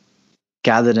have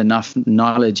gathered enough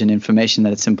knowledge and information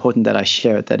that it's important that I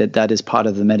share it, that is part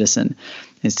of the medicine,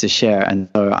 is to share. And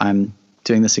so I'm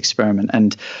doing this experiment.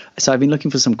 And so I've been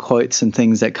looking for some quotes and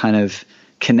things that kind of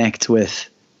connect with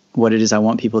what it is I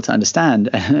want people to understand.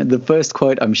 And the first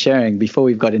quote I'm sharing before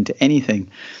we've got into anything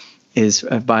is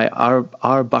by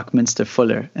R. Buckminster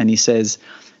Fuller. And he says,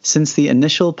 "Since the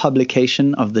initial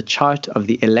publication of the chart of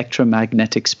the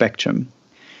electromagnetic spectrum,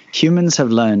 humans have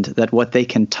learned that what they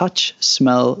can touch,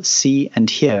 smell, see, and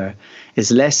hear is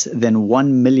less than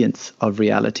 1/1,000,000th of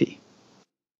reality."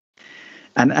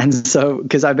 And so,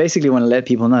 because I basically want to let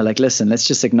people know, like, listen, let's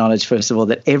just acknowledge, first of all,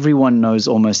 that everyone knows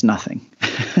almost nothing.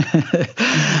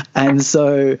 And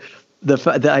so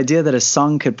the idea that a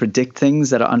song could predict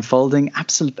things that are unfolding,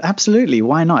 absolutely,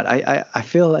 why not? I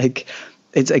feel like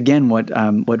it's, again, what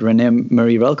Renée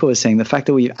Marie Rilke was saying, the fact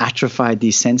that we've atrophied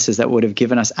these senses that would have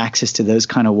given us access to those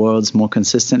kind of worlds more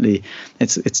consistently,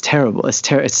 it's terrible.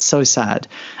 It's so sad.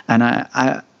 And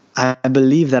I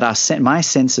believe that my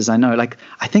senses, I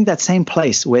think that same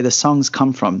place where the songs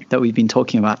come from that we've been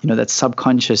talking about, that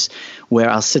subconscious, where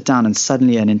I'll sit down and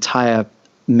suddenly an entire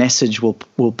message will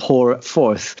pour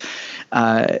forth.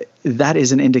 That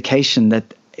is an indication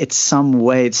that it's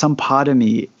some part of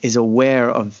me is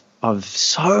aware of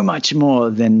so much more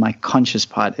than my conscious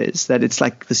part is, that it's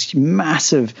like this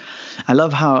massive. I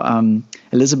love how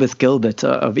Elizabeth Gilbert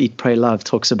of Eat, Pray, Love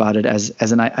talks about it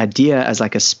as an idea, as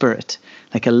like a spirit,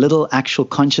 like a little actual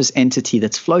conscious entity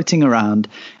that's floating around,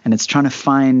 and it's trying to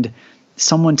find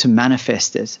someone to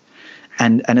manifest it.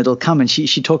 And it'll come. And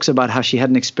she talks about how she had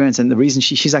an experience, and the reason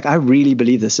she's like, I really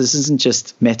believe this. This isn't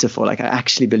just metaphor. Like, I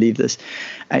actually believe this.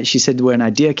 She said where an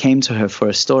idea came to her for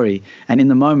a story, and in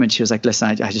the moment she was like, listen,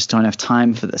 I just don't have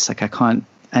time for this. Like, I can't.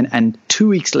 And 2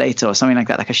 weeks later or something like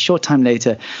that, like a short time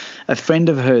later, a friend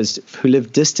of hers who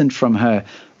lived distant from her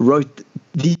wrote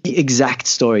the exact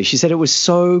story. She said it was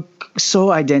so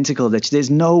identical that there's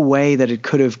no way that it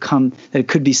could have come, that it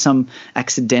could be some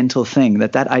accidental thing,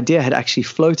 that idea had actually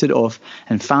floated off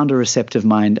and found a receptive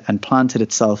mind and planted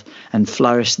itself and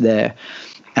flourished there.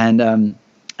 And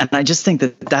I just think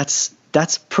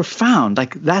that's profound.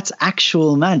 Like, that's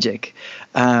actual magic.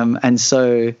 And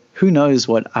so who knows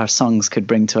what our songs could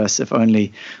bring to us if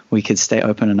only we could stay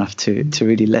open enough to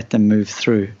really let them move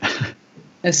through.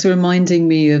 It's reminding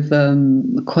me of a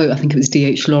quote, I think it was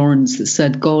D.H. Lawrence, that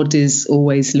said, God is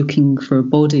always looking for a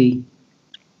body.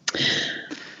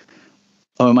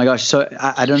 Oh my gosh. So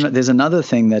I don't know. There's another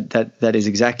thing that is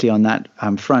exactly on that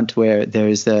front, where there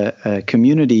is a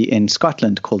community in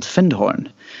Scotland called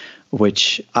Findhorn,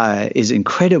 which is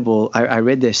incredible. I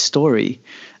read their story,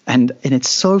 and it's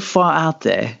so far out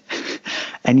there,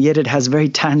 and yet it has very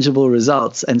tangible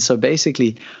results. And so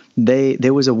basically,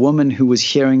 there was a woman who was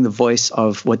hearing the voice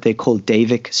of what they call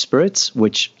Davic spirits,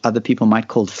 which other people might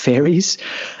call fairies.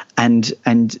 And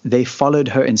they followed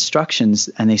her instructions,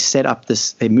 and they set up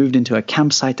they moved into a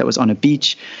campsite that was on a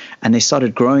beach, and they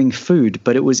started growing food,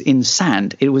 but it was in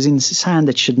sand. It was in sand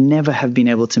that should never have been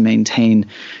able to maintain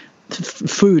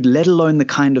food, let alone the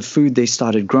kind of food they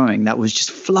started growing that was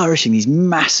just flourishing, these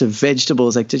massive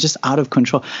vegetables, like they're just out of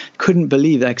control. Couldn't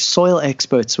believe, like soil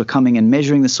experts were coming and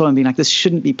measuring the soil and being like, this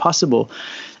shouldn't be possible.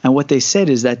 And what they said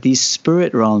is that these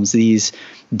spirit realms, these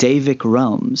Davic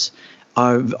realms,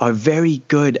 are very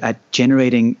good at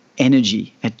generating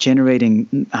energy, at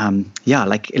generating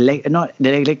not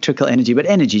electrical energy, but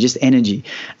energy, just energy.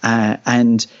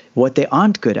 And what they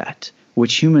aren't good at,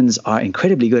 which humans are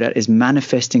incredibly good at, is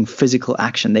manifesting physical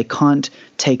action. They can't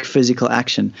take physical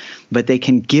action, but they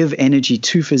can give energy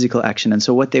to physical action. And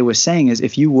so what they were saying is,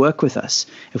 if you work with us,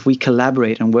 if we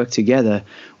collaborate and work together,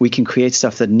 we can create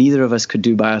stuff that neither of us could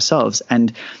do by ourselves.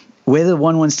 And whether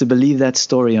one wants to believe that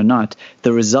story or not,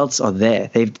 the results are there.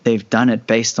 They've done it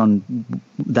based on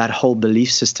that whole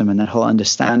belief system and that whole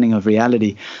understanding of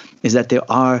reality, is that there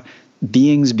are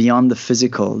beings beyond the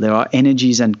physical. There are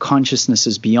energies and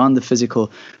consciousnesses beyond the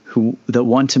physical that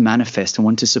want to manifest and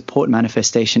want to support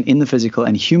manifestation in the physical.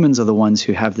 And humans are the ones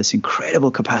who have this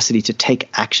incredible capacity to take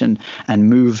action and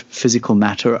move physical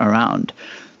matter around.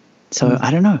 So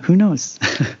I don't know. Who knows?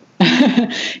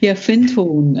 Yeah,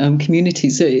 Findhorn community.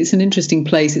 So it's an interesting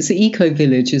place. It's an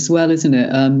eco-village as well, isn't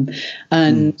it?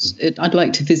 I'd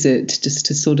like to visit just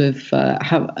to sort of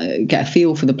get a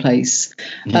feel for the place.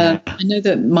 Yeah. I know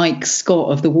that Mike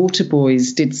Scott of the Water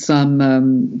Boys did some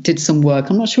work.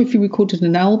 I'm not sure if he recorded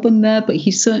an album there, but he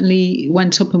certainly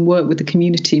went up and worked with the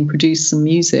community and produced some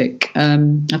music. I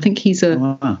think he's a...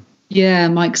 Oh, wow. Yeah,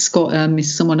 Mike Scott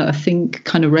is someone that I think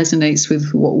kind of resonates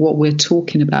with what we're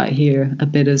talking about here a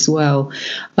bit as well.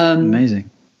 Amazing.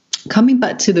 Coming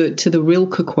back to the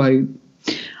Rilke quote,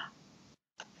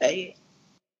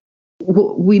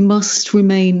 we must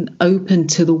remain open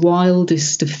to the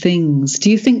wildest of things. Do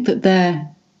you think that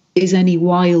there is any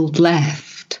wild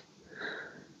left?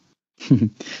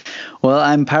 Well,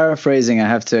 I'm paraphrasing. I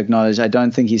have to acknowledge, I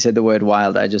don't think he said the word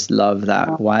wild. I just love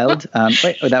that wild,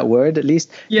 or that word at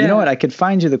least. Yeah. You know what? I could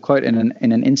find you the quote in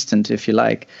an instant if you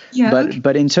like. Yeah.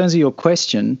 But in terms of your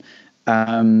question,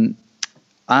 I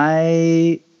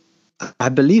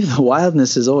believe the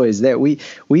wildness is always there.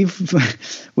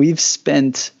 We've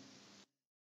spent.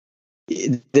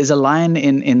 There's a line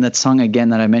in that song again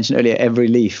that I mentioned earlier, Every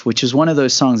Leaf, which is one of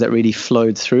those songs that really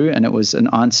flowed through, and it was an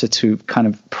answer to kind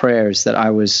of prayers that I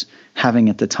was having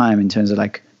at the time in terms of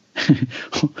like,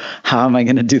 how am I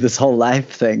going to do this whole life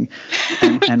thing?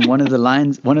 And one of the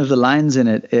lines in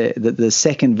it, the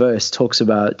second verse talks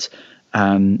about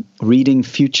reading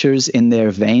futures in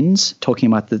their veins, talking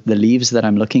about the leaves that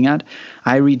I'm looking at.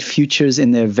 I read futures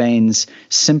in their veins,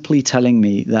 simply telling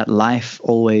me that life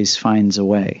always finds a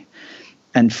way.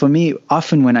 And for me,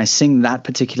 often when I sing that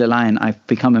particular line, I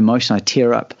become emotional. I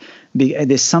tear up.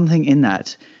 There's something in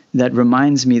that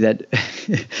reminds me that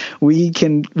we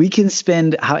can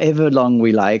spend however long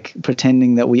we like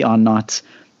pretending that we are not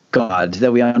God,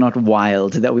 that we are not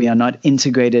wild, that we are not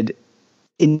integrated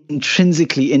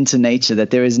intrinsically into nature,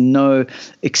 that there is no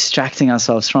extracting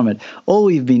ourselves from it. All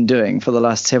we've been doing for the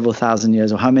last several thousand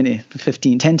years, or how many,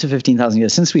 10 to 15,000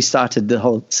 years, since we started the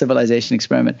whole civilization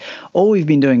experiment, all we've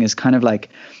been doing is kind of like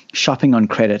shopping on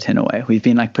credit in a way. We've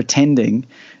been like pretending,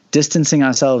 distancing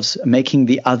ourselves, making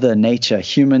the other nature,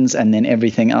 humans, and then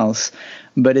everything else.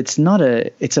 But it's not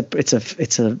it's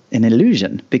an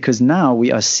illusion, because now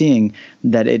we are seeing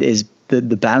that it is the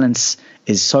balance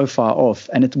is so far off,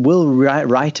 and it will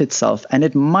right itself, and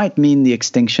it might mean the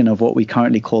extinction of what we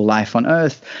currently call life on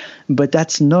Earth, but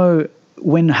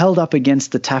when held up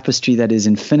against the tapestry that is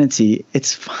infinity,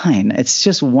 it's fine. It's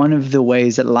just one of the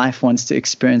ways that life wants to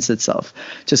experience itself.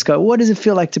 Just go, what does it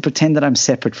feel like to pretend that I'm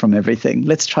separate from everything?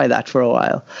 Let's try that for a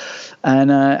while.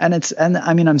 And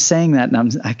I mean, I'm saying that,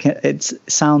 and it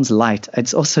sounds light.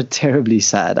 It's also terribly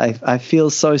sad. I feel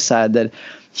so sad that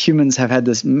humans have had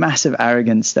this massive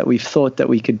arrogance that we've thought that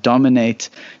we could dominate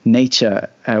nature,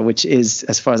 which is,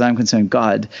 as far as I'm concerned,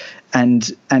 God, and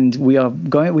we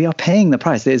are paying the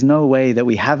price. There's no way that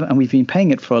we haven't, and we've been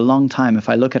paying it for a long time. If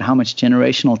I look at how much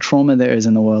generational trauma there is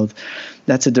in the world,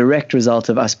 that's a direct result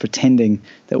of us pretending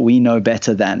that we know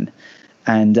better than.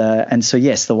 And so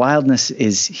yes, the wildness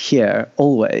is here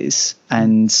always,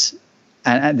 and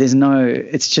there's no.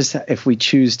 It's just if we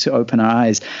choose to open our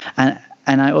eyes.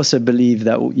 And I also believe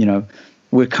that,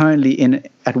 we're currently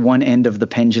at one end of the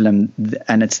pendulum,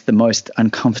 and it's the most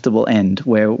uncomfortable end,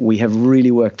 where we have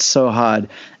really worked so hard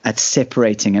at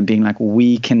separating and being like,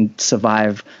 we can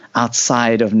survive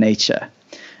outside of nature.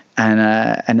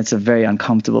 And it's a very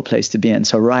uncomfortable place to be in.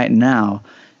 So right now,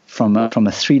 from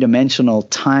a three-dimensional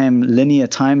linear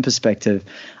time perspective,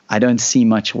 I don't see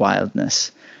much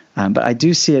wildness. But I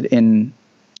do see it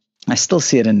I still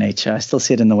see it in nature. I still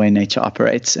see it in the way nature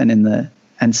operates, and in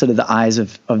and sort of the eyes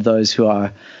of those who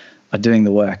are doing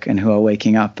the work and who are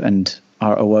waking up and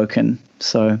are awoken.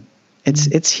 So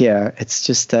it's here. It's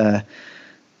just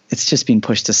been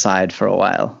pushed aside for a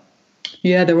while.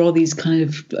 Yeah, there are these kind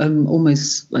of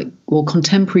almost like, well,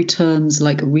 contemporary terms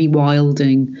like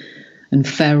rewilding and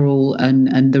feral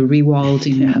and the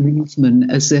rewilding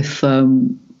movement, as if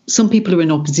some people are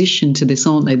in opposition to this,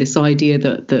 aren't they? This idea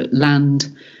that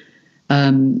land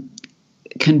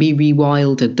can be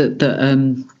rewilded,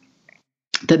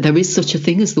 that there is such a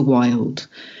thing as the wild.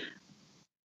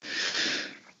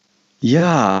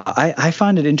 Yeah, I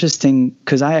find it interesting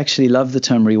because I actually love the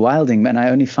term rewilding, and I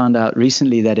only found out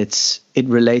recently that it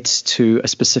relates to a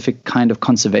specific kind of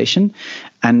conservation,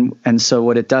 and so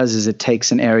what it does is it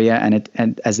takes an area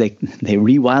and as they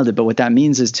rewild it, but what that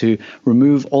means is to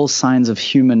remove all signs of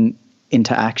human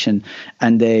interaction,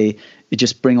 and they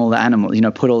just bring all the animals,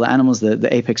 put all the animals,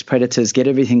 the apex predators, get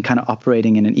everything kind of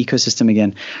operating in an ecosystem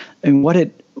again. And what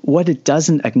it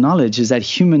doesn't acknowledge is that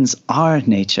humans are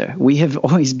nature. We have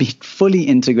always been fully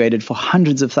integrated for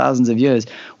hundreds of thousands of years.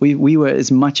 We were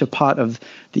as much a part of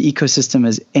the ecosystem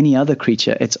as any other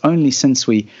creature. It's only since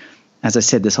we, as I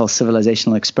said, this whole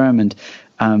civilizational experiment,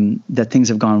 that things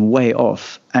have gone way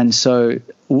off. And so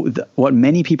what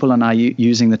many people are now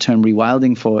using the term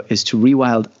rewilding for is to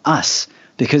rewild us,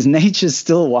 because nature's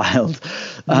still wild.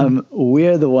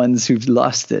 We're the ones who've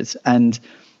lost it. And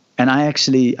I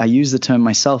use the term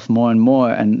myself more and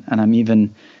more, and I'm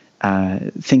even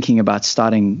thinking about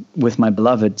starting with my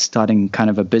beloved, starting kind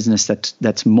of a business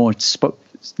that's more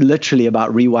literally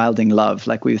about rewilding love.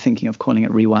 Like we were thinking of calling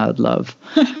it Rewild Love,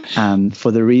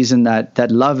 for the reason that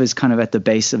love is kind of at the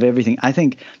base of everything. I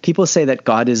think people say that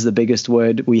God is the biggest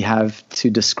word we have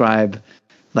to describe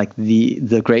like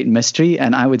the great mystery,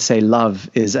 and I would say love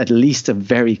is at least a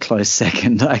very close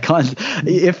second. I can't,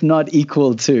 if not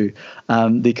equal to,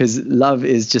 because love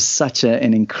is just such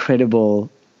an incredible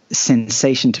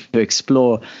sensation to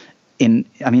explore.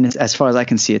 As far as I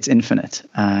can see, it's infinite,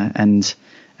 and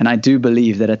I do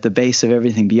believe that at the base of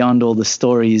everything, beyond all the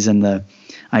stories and the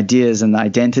ideas and the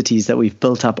identities that we've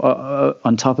built up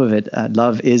on top of it,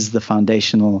 love is the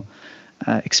foundational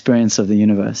experience of the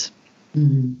universe.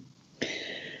 Mm-hmm.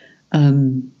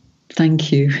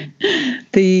 Thank you.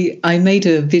 I made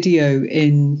a video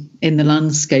in the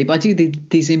landscape. I do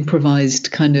these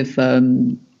improvised kind of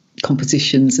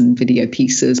compositions and video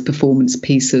pieces, performance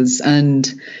pieces.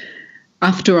 And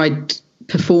after I'd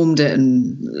performed it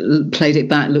and played it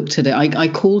back, looked at it, I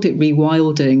called it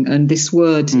rewilding. And this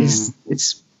word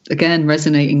it's again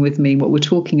resonating with me, what we're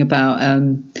talking about.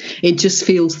 It just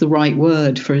feels the right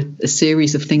word for a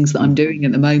series of things that I'm doing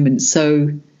at the moment.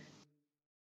 So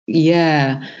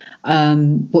yeah,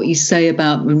 what you say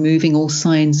about removing all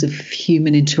signs of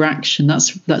human interaction,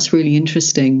 that's really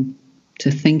interesting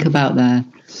to think about there.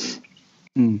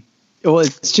 Well,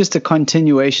 it's just a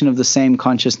continuation of the same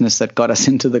consciousness that got us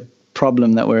into the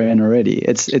problem that we're in already.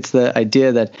 It's the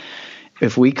idea that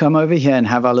if we come over here and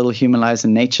have our little human lives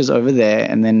and nature's over there,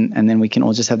 and then we can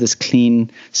all just have this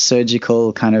clean,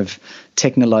 surgical kind of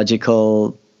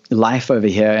technological life over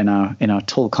here in our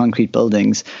tall concrete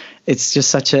buildings. It's just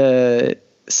such a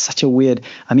weird.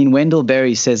 Wendell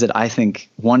Berry says it. I think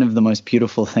one of the most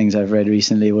beautiful things I've read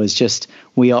recently was just,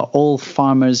 we are all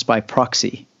farmers by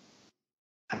proxy.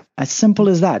 As simple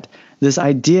as that. This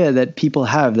idea that people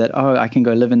have that, I can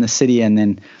go live in the city and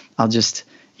then I'll just,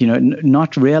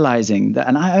 not realizing that.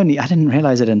 And I didn't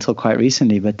realize it until quite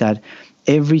recently, but that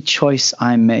every choice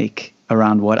I make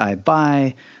around what I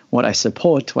buy, what I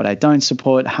support, what I don't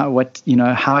support, how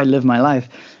I live my life,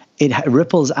 it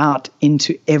ripples out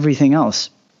into everything else.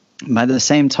 By the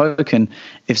same token,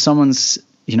 if someone's,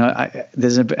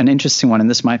 there's an interesting one, and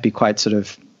this might be quite sort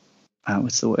of,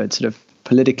 sort of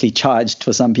politically charged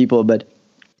for some people, but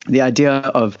the idea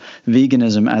of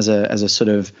veganism as a sort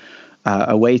of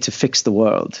a way to fix the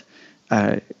world.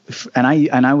 I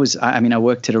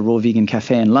worked at a raw vegan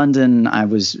cafe in London. I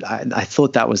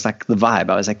thought that was like the vibe.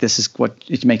 I was like,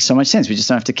 it makes so much sense. We just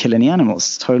don't have to kill any animals.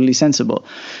 It's totally sensible.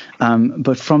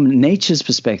 But from nature's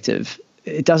perspective,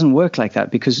 it doesn't work like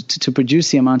that, because to produce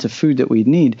the amount of food that we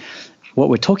need, what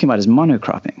we're talking about is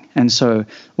monocropping. And so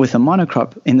with a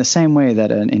monocrop, in the same way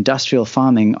that an industrial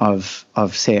farming of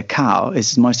say a cow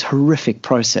is the most horrific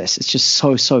process, it's just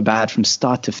so bad from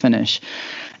start to finish.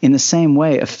 In the same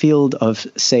way, a field of,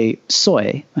 say,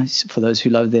 soy, for those who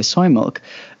love their soy milk,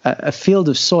 a field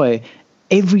of soy,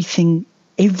 every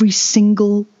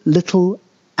single little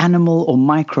animal or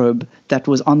microbe that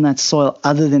was on that soil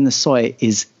other than the soy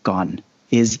is gone,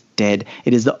 is dead.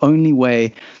 It is the only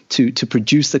way to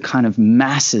produce the kind of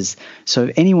masses. So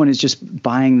if anyone is just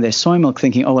buying their soy milk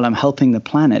thinking, oh, well, I'm helping the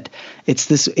planet, it's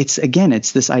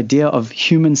this idea of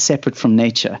humans separate from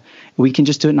nature. We can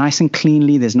just do it nice and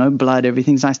cleanly. There's no blood.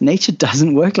 Everything's nice. Nature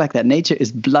doesn't work like that. Nature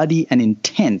is bloody and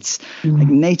intense. Like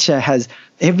nature has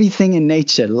everything in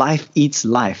nature. Life eats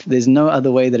life. There's no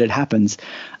other way that it happens.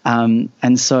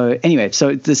 And so anyway,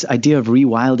 so this idea of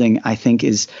rewilding, I think,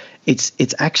 is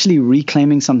it's actually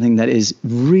reclaiming something that is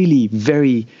really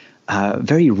very,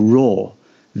 very raw,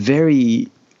 very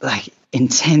like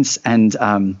intense and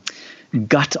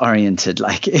gut oriented.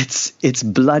 Like it's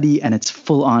bloody and it's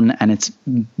full on and it's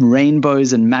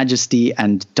rainbows and majesty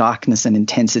and darkness and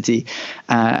intensity.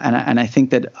 And I think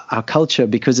that our culture,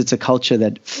 because it's a culture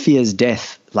that fears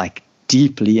death, like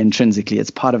deeply intrinsically,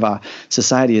 it's part of our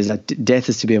society, is that death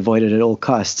is to be avoided at all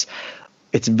costs.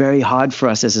 It's very hard for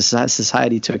us as a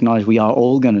society to acknowledge we are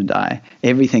all going to die.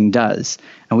 Everything does.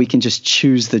 And we can just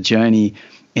choose the journey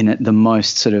in the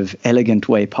most sort of elegant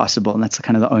way possible. And that's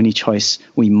kind of the only choice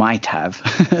we might have.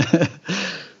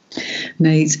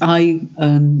 Nate, I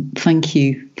thank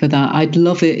you for that. I'd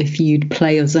love it if you'd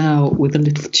play us out with a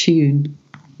little tune.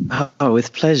 Oh,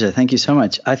 with pleasure. Thank you so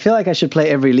much. I feel like I should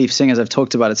play Every Leaf, seeing as I've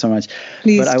talked about it so much.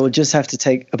 Please. But I will just have to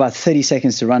take about 30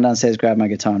 seconds to run downstairs, grab my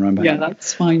guitar and run back. Yeah,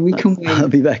 that's fine. We can wait. I'll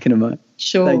be back in a moment.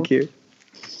 Sure. Thank you.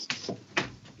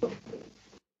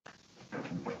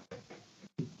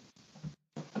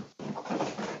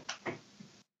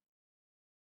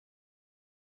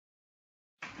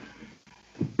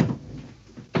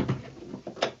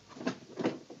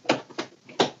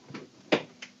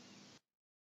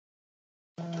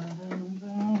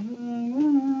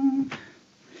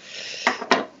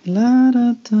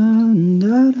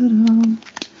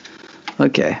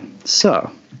 Okay,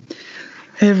 so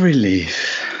Every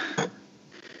Leaf. I'm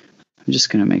just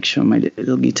going to make sure my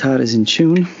little guitar is in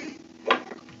tune.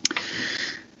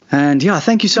 And yeah,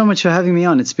 thank you so much for having me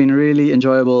on. It's been really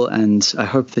enjoyable, and I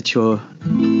hope that your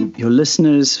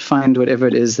listeners find whatever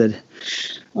it is that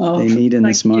they need in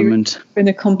this moment. It's been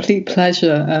a complete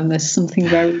pleasure. There's something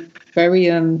very, very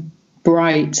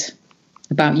bright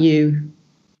about you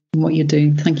and what you're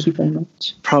doing. Thank you very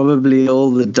much. Probably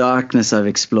all the darkness I've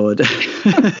explored.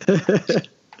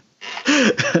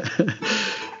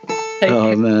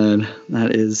 Oh man,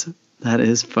 that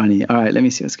is funny. All right, let me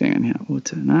see what's going on here.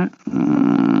 Water, no.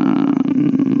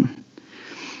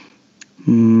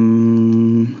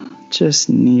 Just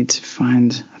need to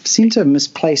find. I seem to have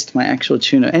misplaced my actual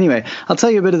tuner. Anyway, I'll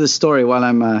tell you a bit of the story while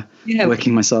I'm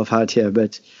working myself out here.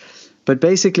 But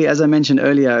basically, as I mentioned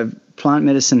earlier, plant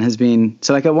medicine has been,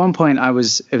 so like at one point it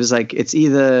was like it's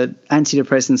either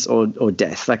antidepressants or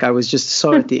death. Like I was just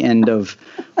so at the end of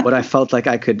what I felt like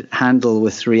I could handle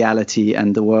with reality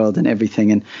and the world and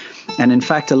everything. And in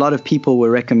fact, a lot of people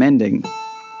were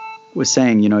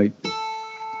saying, you know,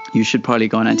 you should probably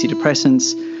go on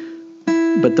antidepressants.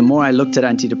 But the more I looked at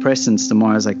antidepressants, the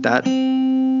more I was like, that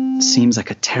seems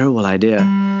like a terrible idea.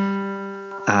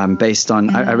 Based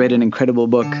on, I read an incredible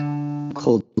book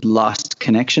called Lost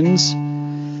Connections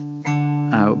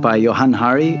by Johann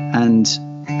Hari, and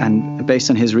based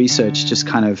on his research, just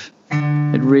kind of,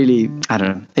 it really, I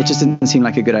don't know, it just didn't seem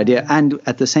like a good idea. And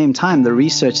at the same time, the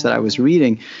research that I was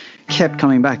reading kept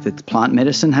coming back that plant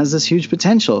medicine has this huge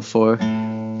potential for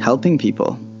helping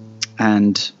people.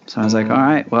 And so I was like, all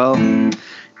right, well,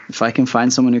 if I can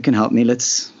find someone who can help me,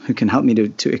 who can help me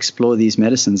to explore these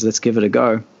medicines, let's give it a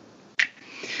go.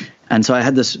 And so I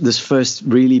had this first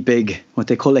really big, what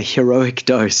they call a heroic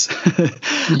dose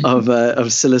of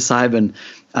psilocybin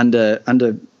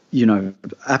under you know,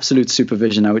 absolute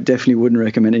supervision. I definitely wouldn't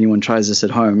recommend anyone tries this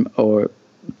at home, or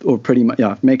pretty much,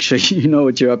 yeah, make sure you know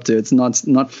what you're up to. It's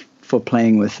not for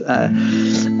playing with.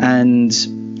 And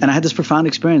I had this profound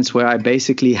experience where I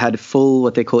basically had full,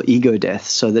 what they call ego death.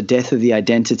 So the death of the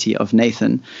identity of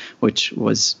Nathan, which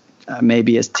was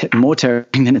maybe more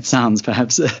terrifying than it sounds,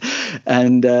 perhaps.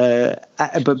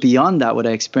 But beyond that, what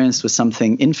I experienced was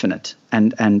something infinite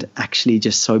and actually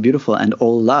just so beautiful and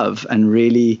all love and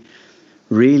really,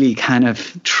 really kind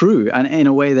of true. And in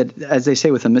a way that, as they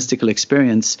say with a mystical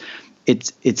experience,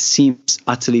 it seems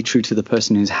utterly true to the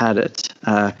person who's had it.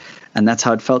 And that's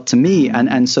how it felt to me.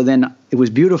 And so then it was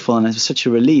beautiful and it was such a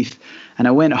relief. And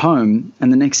I went home,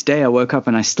 and the next day I woke up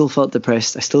and I still felt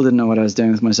depressed. I still didn't know what I was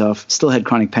doing with myself, still had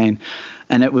chronic pain.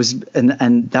 And it was,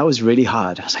 and that was really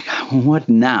hard. I was like, what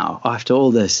now after all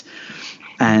this?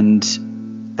 And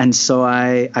so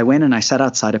I went and I sat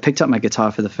outside. I picked up my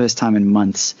guitar for the first time in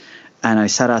months, and I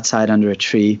sat outside under a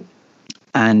tree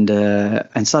and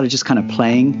started just kind of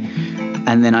playing.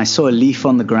 And then I saw a leaf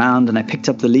on the ground, and I picked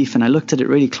up the leaf and I looked at it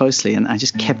really closely, and I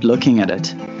just kept looking at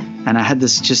it. And I had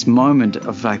this just moment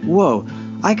of like, whoa,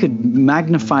 I could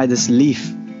magnify this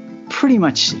leaf pretty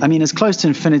much, I mean, as close to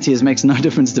infinity as makes no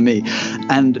difference to me.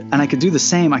 And I could do the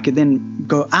same. I could then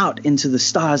go out into the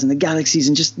stars and the galaxies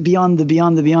and just beyond the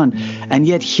beyond the beyond. And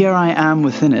yet here I am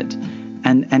within it.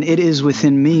 And it is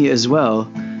within me as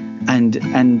well. And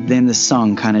then the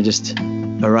song kind of just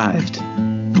arrived.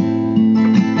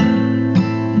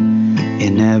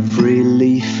 In every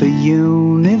leaf a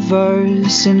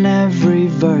universe, in every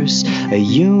verse a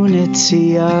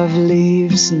unity of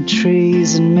leaves and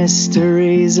trees and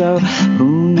mysteries. Oh,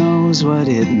 who knows what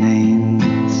it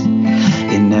means?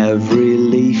 In every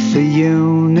leaf a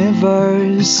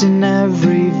universe, in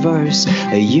every verse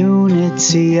a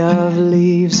unity of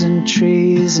leaves and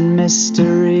trees and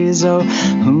mysteries. Oh,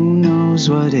 who knows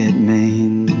what it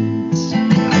means?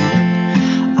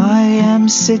 I am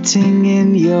sitting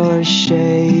in your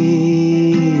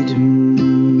shade,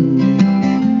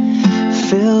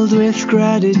 filled with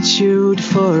gratitude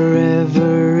for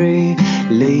every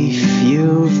leaf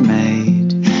you've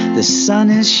made. The sun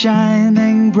is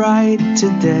shining bright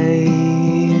today,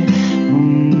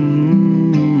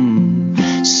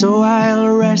 so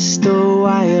I'll rest a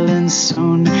while and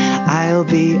soon I'll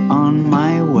be on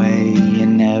my way.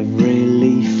 In every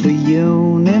leaf a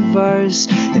universe,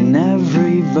 in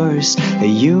every verse a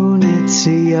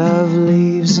unity of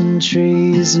leaves and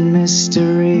trees and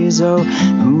mysteries. Oh,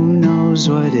 who knows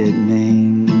what it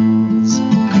means?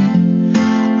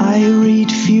 I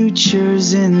read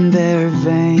futures in their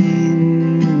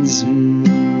veins,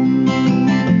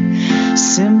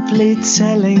 simply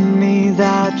telling me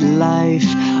that life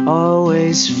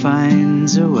always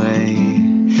finds a way,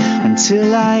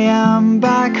 until I am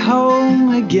back home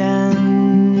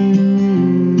again.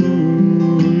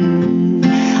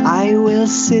 I will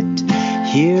sit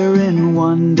here in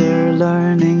wonder,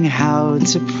 learning how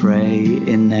to pray.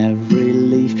 In every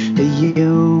leaf a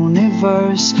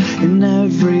universe, in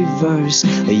every verse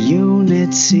a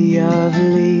unity of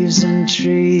leaves and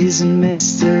trees and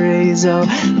mysteries. Oh,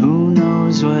 who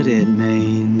knows what it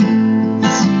means?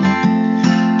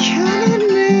 Can it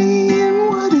mean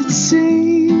what it seems?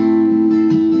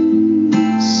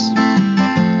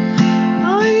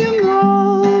 I am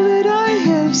all that I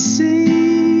have seen,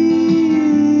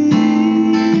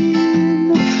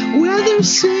 whether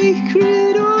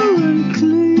sacred or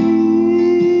unclean.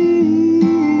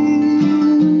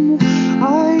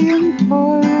 I am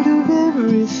part of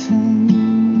everything.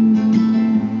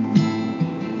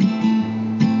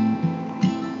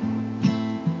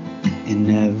 In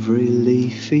every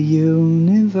leaf a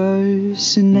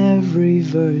universe, in every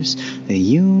verse a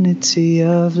unity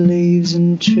of leaves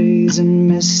and trees and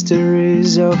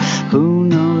mysteries. Oh, who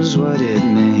knows what it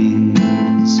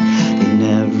means? In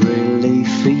every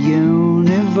leaf a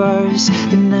universe,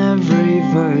 in every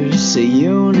verse a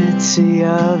unity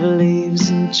of leaves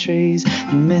and trees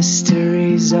and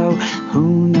mysteries. Oh,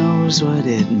 who knows what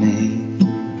it means?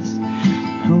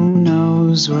 Who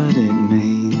knows what it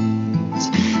means?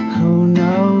 Who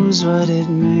knows what it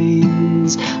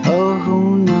means? Oh,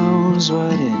 who knows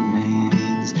what it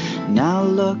means? Now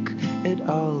look at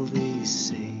all these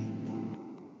seas.